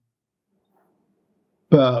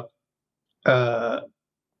 but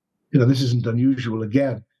this isn't unusual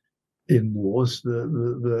again in wars.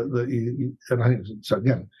 And I think so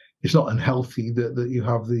again, it's not unhealthy that you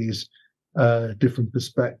have these different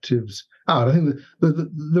perspectives. And I think that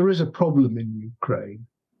there is a problem in Ukraine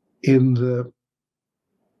in the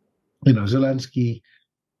Zelensky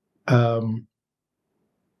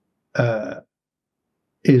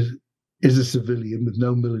is a civilian with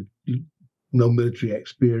no military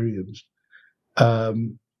experience,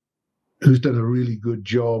 who's done a really good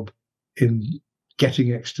job in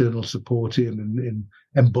getting external support in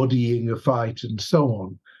embodying a fight and so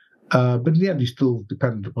on. But in the end, he's still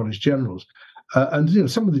dependent upon his generals. And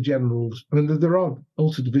some of the generals, I mean, there are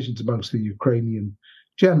also divisions amongst the Ukrainian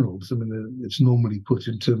generals. I mean, it's normally put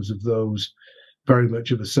in terms of those very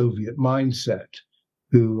much of a Soviet mindset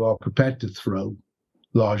who are prepared to throw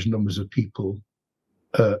large numbers of people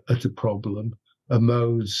at a problem, and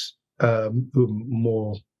those who are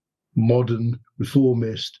more modern,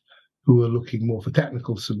 reformist, who are looking more for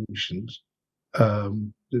technical solutions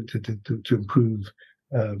to improve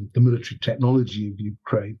the military technology of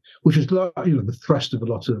Ukraine, which is the thrust of a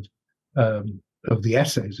lot of the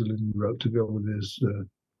essays that Lynn wrote to go with his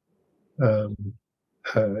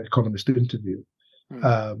Economist interview,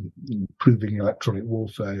 proving electronic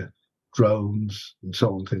warfare, drones, and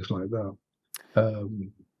so on, things like that.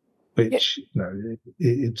 Which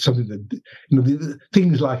it's something that the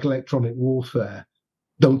things like electronic warfare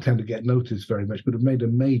don't tend to get noticed very much, but have made a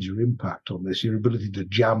major impact on this. Your ability to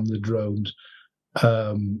jam the drones,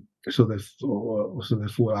 so they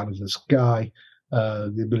fall out of the sky,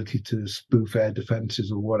 the ability to spoof air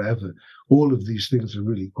defenses or whatever. All of these things are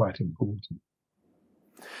really quite important.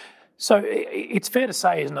 So it's fair to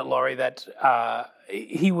say, isn't it, Laurie, that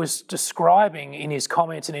he was describing in his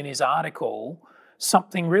comments and in his article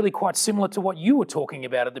something really quite similar to what you were talking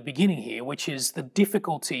about at the beginning here, which is the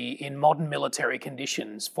difficulty in modern military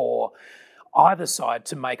conditions for either side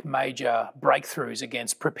to make major breakthroughs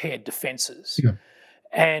against prepared defences. Yeah.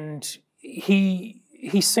 And he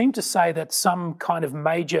seemed to say that some kind of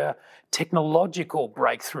major technological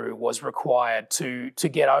breakthrough was required to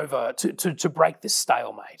get over, to break this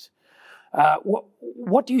stalemate.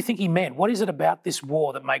 What do you think he meant? What is it about this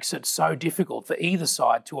war that makes it so difficult for either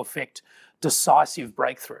side to effect decisive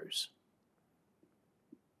breakthroughs?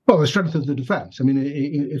 Well, the strength of the defence. I mean,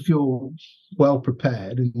 if you're well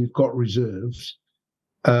prepared and you've got reserves,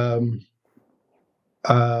 and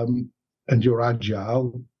you're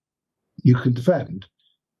agile, you can defend.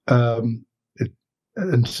 And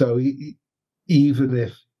so even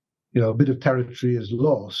if a bit of territory is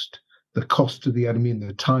lost, the cost to the enemy and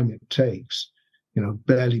the time it takes,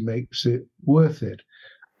 barely makes it worth it.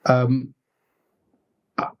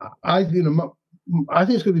 I think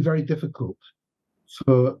it's going to be very difficult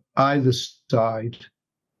for either side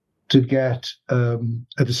to get a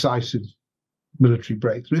decisive military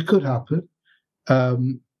breakthrough. It could happen.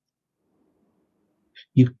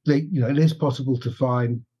 It is possible to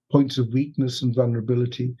find points of weakness and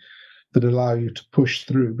vulnerability that allow you to push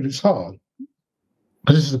through, but it's hard.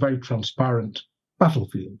 Because this is a very transparent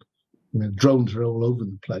battlefield. Drones are all over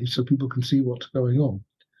the place, so people can see what's going on.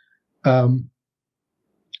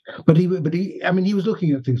 But he was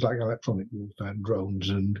looking at things like electronic warfare and drones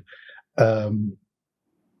and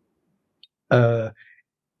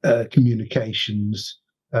communications.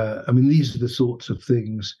 These are the sorts of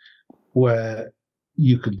things where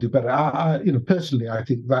you can do better. Personally, I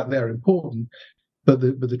think that they're important, but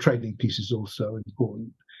the training piece is also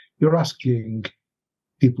important. You're asking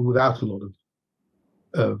people without a lot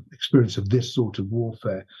of experience of this sort of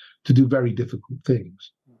warfare to do very difficult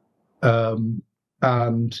things. and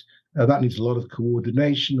that needs a lot of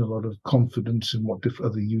coordination, a lot of confidence in what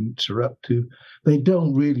different other units are up to. They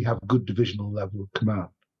don't really have good divisional level of command.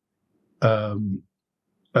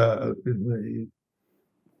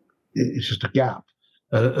 It's just a gap.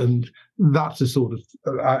 And that's a sort of,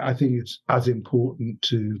 I think it's as important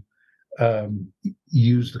to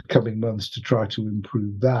use the coming months to try to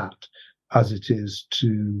improve that as it is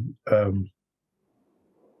to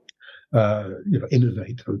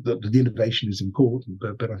innovate. The innovation is important,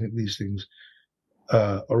 but I think these things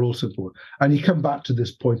are also important. And you come back to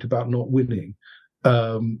this point about not winning.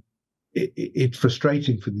 It's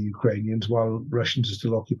frustrating for the Ukrainians while Russians are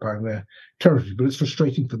still occupying their territory, but it's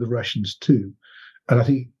frustrating for the Russians too. And I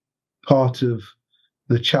think part of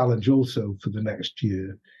the challenge also for the next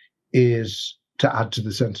year is to add to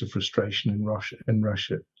the sense of frustration in Russia.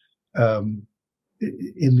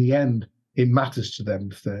 In the end, it matters to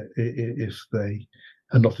them if they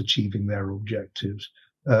are not achieving their objectives,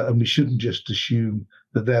 and we shouldn't just assume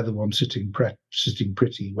that they're the ones sitting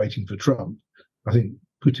pretty, waiting for Trump. I think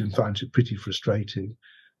Putin finds it pretty frustrating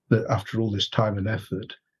that after all this time and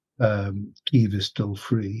effort, Kyiv is still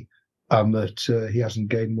free, and that he hasn't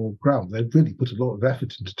gained more ground. They've really put a lot of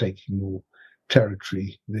effort into taking more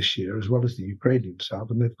territory this year, as well as the Ukrainians have,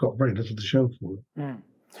 and they've got very little to show for it. Mm.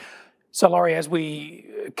 So, Laurie, as we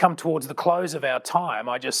come towards the close of our time,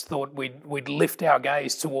 I just thought we'd lift our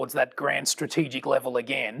gaze towards that grand strategic level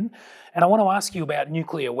again. And I want to ask you about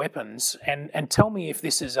nuclear weapons and tell me if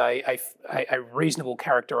this is a reasonable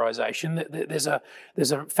characterisation. There's a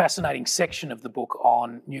fascinating section of the book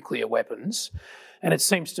on nuclear weapons. And it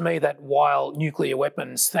seems to me that while nuclear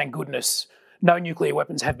weapons, thank goodness, no nuclear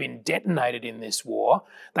weapons have been detonated in this war,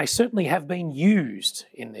 they certainly have been used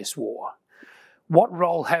in this war. What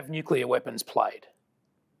role have nuclear weapons played?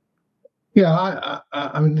 Yeah,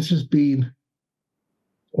 I mean, this has been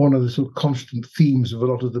one of the sort of constant themes of a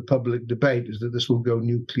lot of the public debate, is that this will go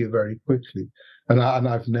nuclear very quickly. And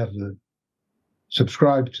I've never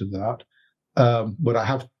subscribed to that.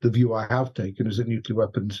 But the view I have taken is that nuclear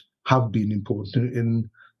weapons have been important in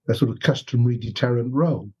a sort of customary deterrent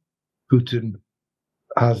role. Putin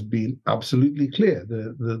has been absolutely clear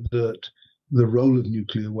that the role of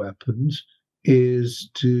nuclear weapons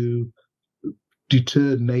is to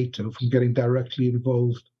deter NATO from getting directly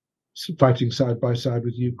involved, fighting side by side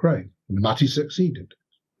with Ukraine. And that he succeeded.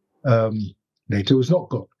 NATO has not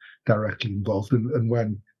got directly involved, and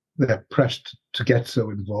when they're pressed to get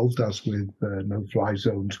so involved, as with no-fly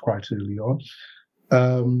zones quite early on,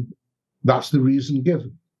 that's the reason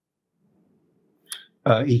given.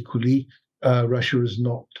 Equally, Russia has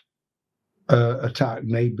not attacked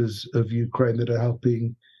neighbours of Ukraine that are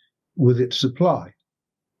helping with its supply.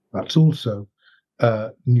 That's also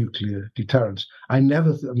nuclear deterrence.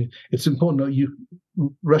 It's important that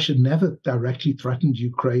Russia never directly threatened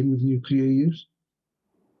Ukraine with nuclear use.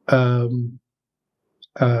 To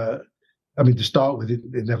start with,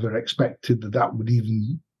 it never expected that would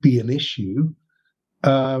even be an issue,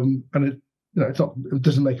 and it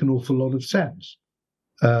doesn't make an awful lot of sense,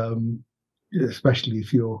 especially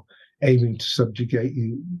if you're aiming to subjugate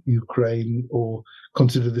Ukraine or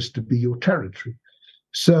consider this to be your territory.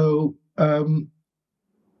 So I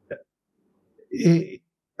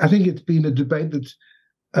think it's been a debate that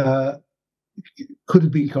could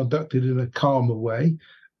have been conducted in a calmer way,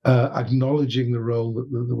 acknowledging the role that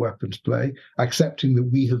the weapons play, accepting that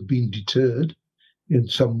we have been deterred in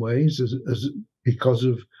some ways as because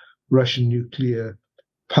of Russian nuclear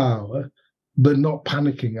power, but not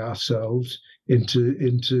panicking ourselves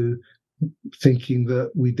into thinking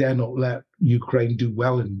that we dare not let Ukraine do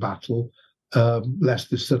well in battle, lest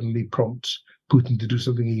this suddenly prompts Putin to do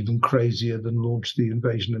something even crazier than launch the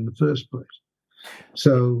invasion in the first place.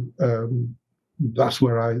 So that's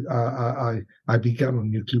where I began on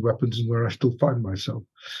nuclear weapons and where I still find myself.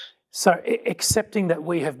 So accepting that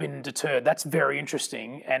we have been deterred, that's very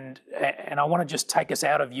interesting. And I want to just take us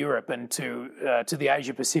out of Europe and to the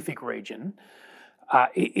Asia-Pacific region.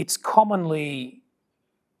 It's commonly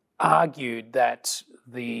argued that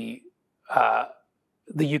the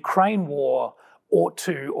Ukraine war ought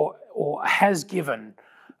to or has given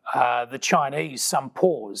the Chinese some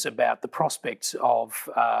pause about the prospects of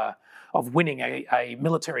winning a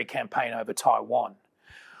military campaign over Taiwan.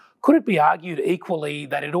 Could it be argued equally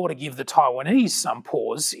that it ought to give the Taiwanese some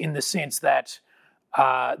pause in the sense that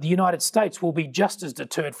the United States will be just as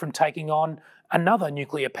deterred from taking on another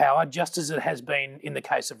nuclear power, just as it has been in the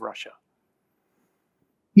case of Russia?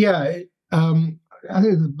 Yeah, I think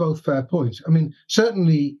they're both fair points. I mean,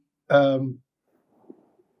 certainly,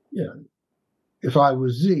 if I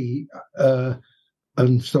was Z,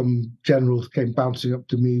 and some generals came bouncing up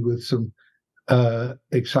to me with some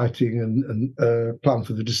exciting and plan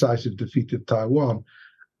for the decisive defeat of Taiwan.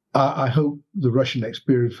 I hope the Russian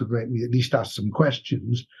experience would make me at least ask some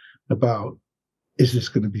questions about, is this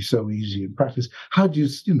going to be so easy in practice? How do you,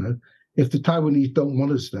 if the Taiwanese don't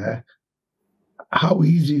want us there, how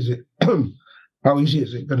easy is it? How easy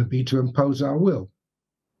is it going to be to impose our will?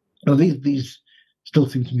 Now, these still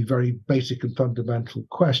seem to me very basic and fundamental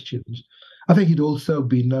questions. I think you'd also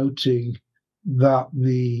be noting that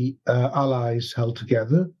the Allies held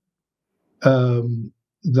together,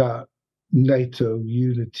 that NATO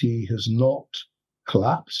unity has not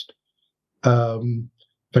collapsed.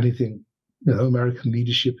 If anything, American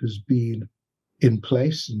leadership has been in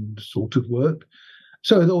place and sort of worked.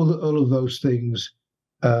 So all of those things,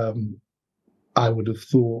 I would have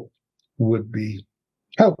thought would be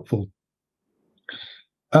helpful.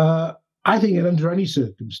 I think under any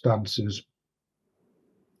circumstances,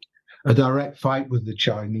 a direct fight with the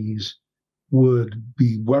Chinese would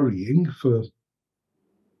be worrying for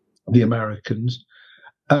the Americans.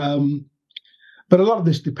 But a lot of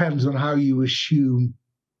this depends on how you assume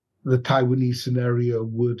the Taiwanese scenario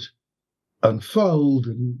would unfold.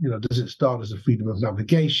 And, does it start as a freedom of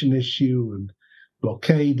navigation issue and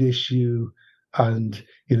blockade issue? And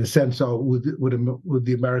in a sense, would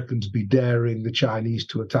the Americans be daring the Chinese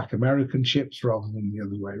to attack American ships rather than the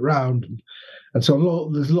other way around? And so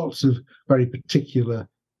there's lots of very particular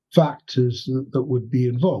factors that would be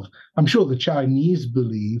involved. I'm sure the Chinese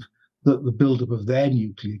believe that the buildup of their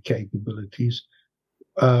nuclear capabilities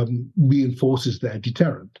reinforces their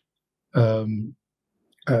deterrent. But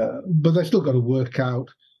they've still got to work out,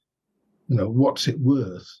 what's it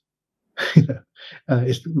worth?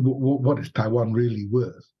 What is Taiwan really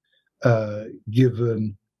worth,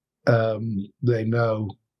 given they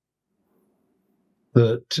know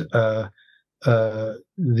that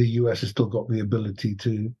the US has still got the ability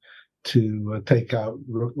to take out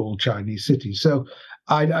all Chinese cities. So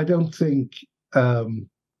I don't think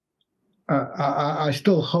I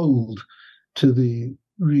still hold to the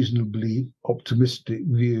reasonably optimistic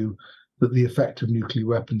view that the effect of nuclear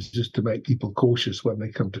weapons is to make people cautious when they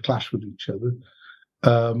come to clash with each other.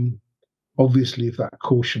 Obviously, if that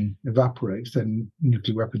caution evaporates, then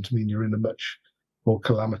nuclear weapons mean you're in a much more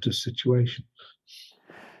calamitous situation.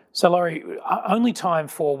 So, Laurie, only time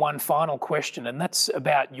for one final question, and that's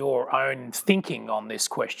about your own thinking on this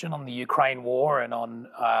question, on the Ukraine war and on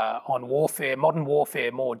warfare, modern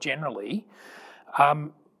warfare more generally.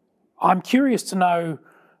 I'm curious to know,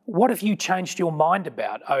 what have you changed your mind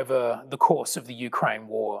about over the course of the Ukraine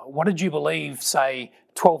war? What did you believe, say,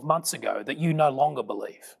 12 months ago that you no longer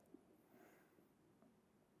believe?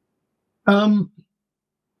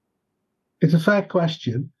 It's a fair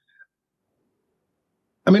question.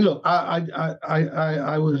 I mean, look,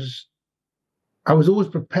 I was always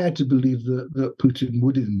prepared to believe that Putin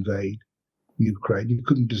would invade Ukraine. You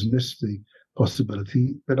couldn't dismiss the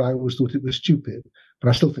possibility, but I always thought it was stupid. But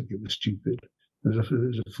I still think it was stupid. It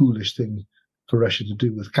was a foolish thing for Russia to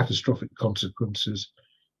do, with catastrophic consequences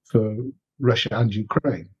for Russia and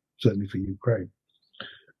Ukraine, certainly for Ukraine.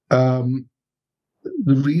 The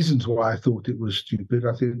reasons why I thought it was stupid,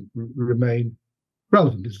 I think, remain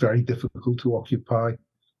relevant. It's very difficult to occupy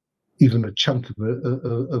even a chunk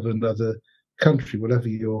of another country, whatever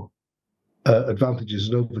your advantages,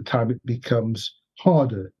 and over time it becomes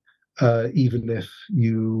harder, even if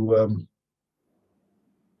you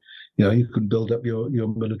you can build up your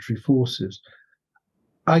military forces.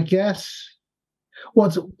 I guess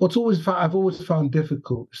what's always I've always found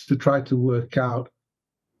difficult is to try to work out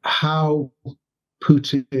how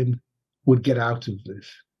Putin would get out of this.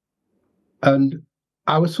 And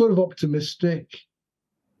I was sort of optimistic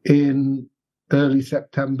in early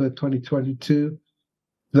September 2022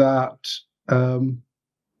 that the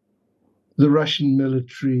Russian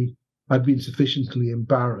military had been sufficiently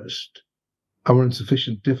embarrassed and were in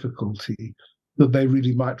sufficient difficulty that they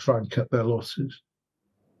really might try and cut their losses.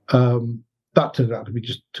 That turned out to be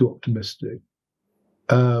just too optimistic.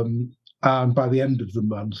 And by the end of the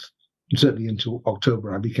month, and certainly into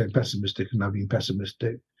October, I became pessimistic, and I've been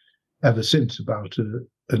pessimistic ever since about an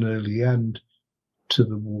early end to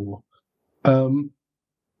the war. I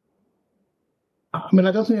mean,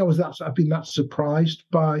 I don't think I've been that surprised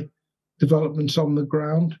by developments on the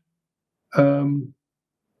ground.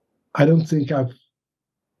 I don't think I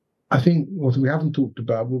think what we haven't talked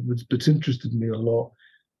about, but interested me a lot,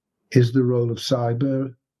 is the role of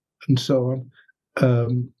cyber and so on.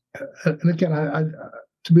 And again, I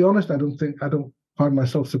to be honest, I don't find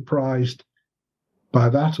myself surprised by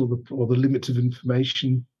that or the limits of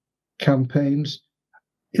information campaigns.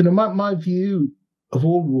 My view of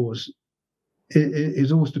all wars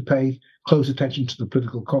is always to pay close attention to the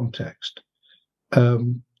political context,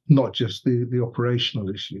 not just the operational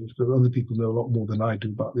issues. But other people know a lot more than I do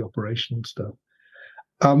about the operational stuff.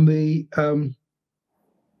 And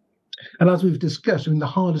as we've discussed, I mean, the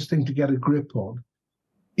hardest thing to get a grip on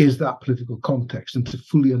is that political context, and to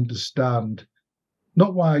fully understand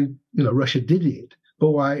not why Russia did it,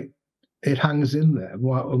 but why it hangs in there, and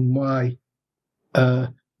why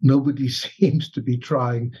nobody seems to be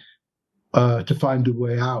trying to find a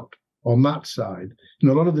way out on that side. A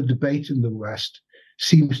lot of the debate in the West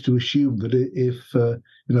seems to assume that if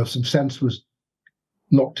some sense was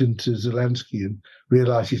knocked into Zelensky and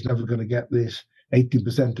realised he's never going to get this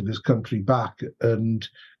 80% of his country back, and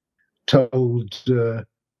told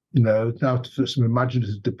now for some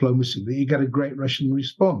imaginative diplomacy that you get a great Russian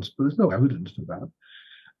response, but there's no evidence for that.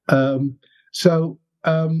 So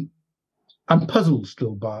I'm puzzled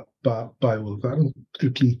still by all of that. I don't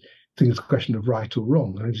particularly think it's a question of right or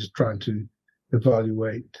wrong. I'm just trying to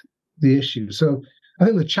evaluate the issue. So I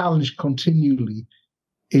think the challenge continually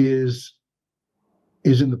is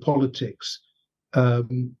in the politics.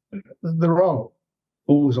 There are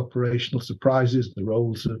always operational surprises. The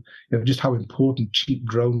roles of just how important cheap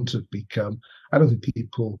drones have become. I don't think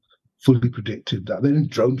people fully predicted that. They knew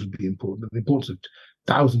drones would be important, but the importance of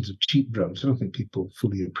thousands of cheap drones, I don't think people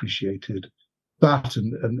fully appreciated that,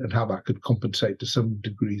 and how that could compensate to some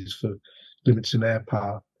degrees for limits in air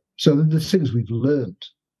power. So there's things we've learned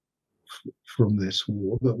from this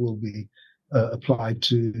war that will be applied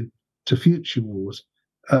to future wars.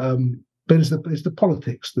 But it's the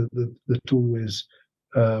politics that always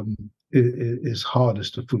is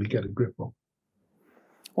hardest to fully get a grip on.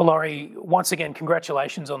 Well, Laurie, once again,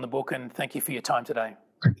 congratulations on the book, and thank you for your time today.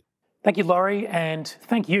 Thank you. Thank you, Laurie, and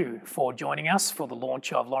thank you for joining us for the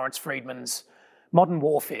launch of Lawrence Freedman's Modern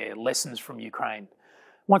Warfare: Lessons from Ukraine.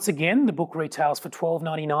 Once again, the book retails for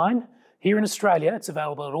 $12.99. Here in Australia, it's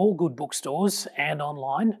available at all good bookstores and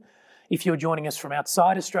online. If you're joining us from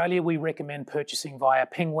outside Australia, we recommend purchasing via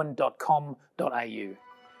penguin.com.au.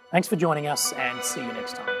 Thanks for joining us, and see you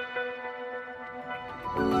next time.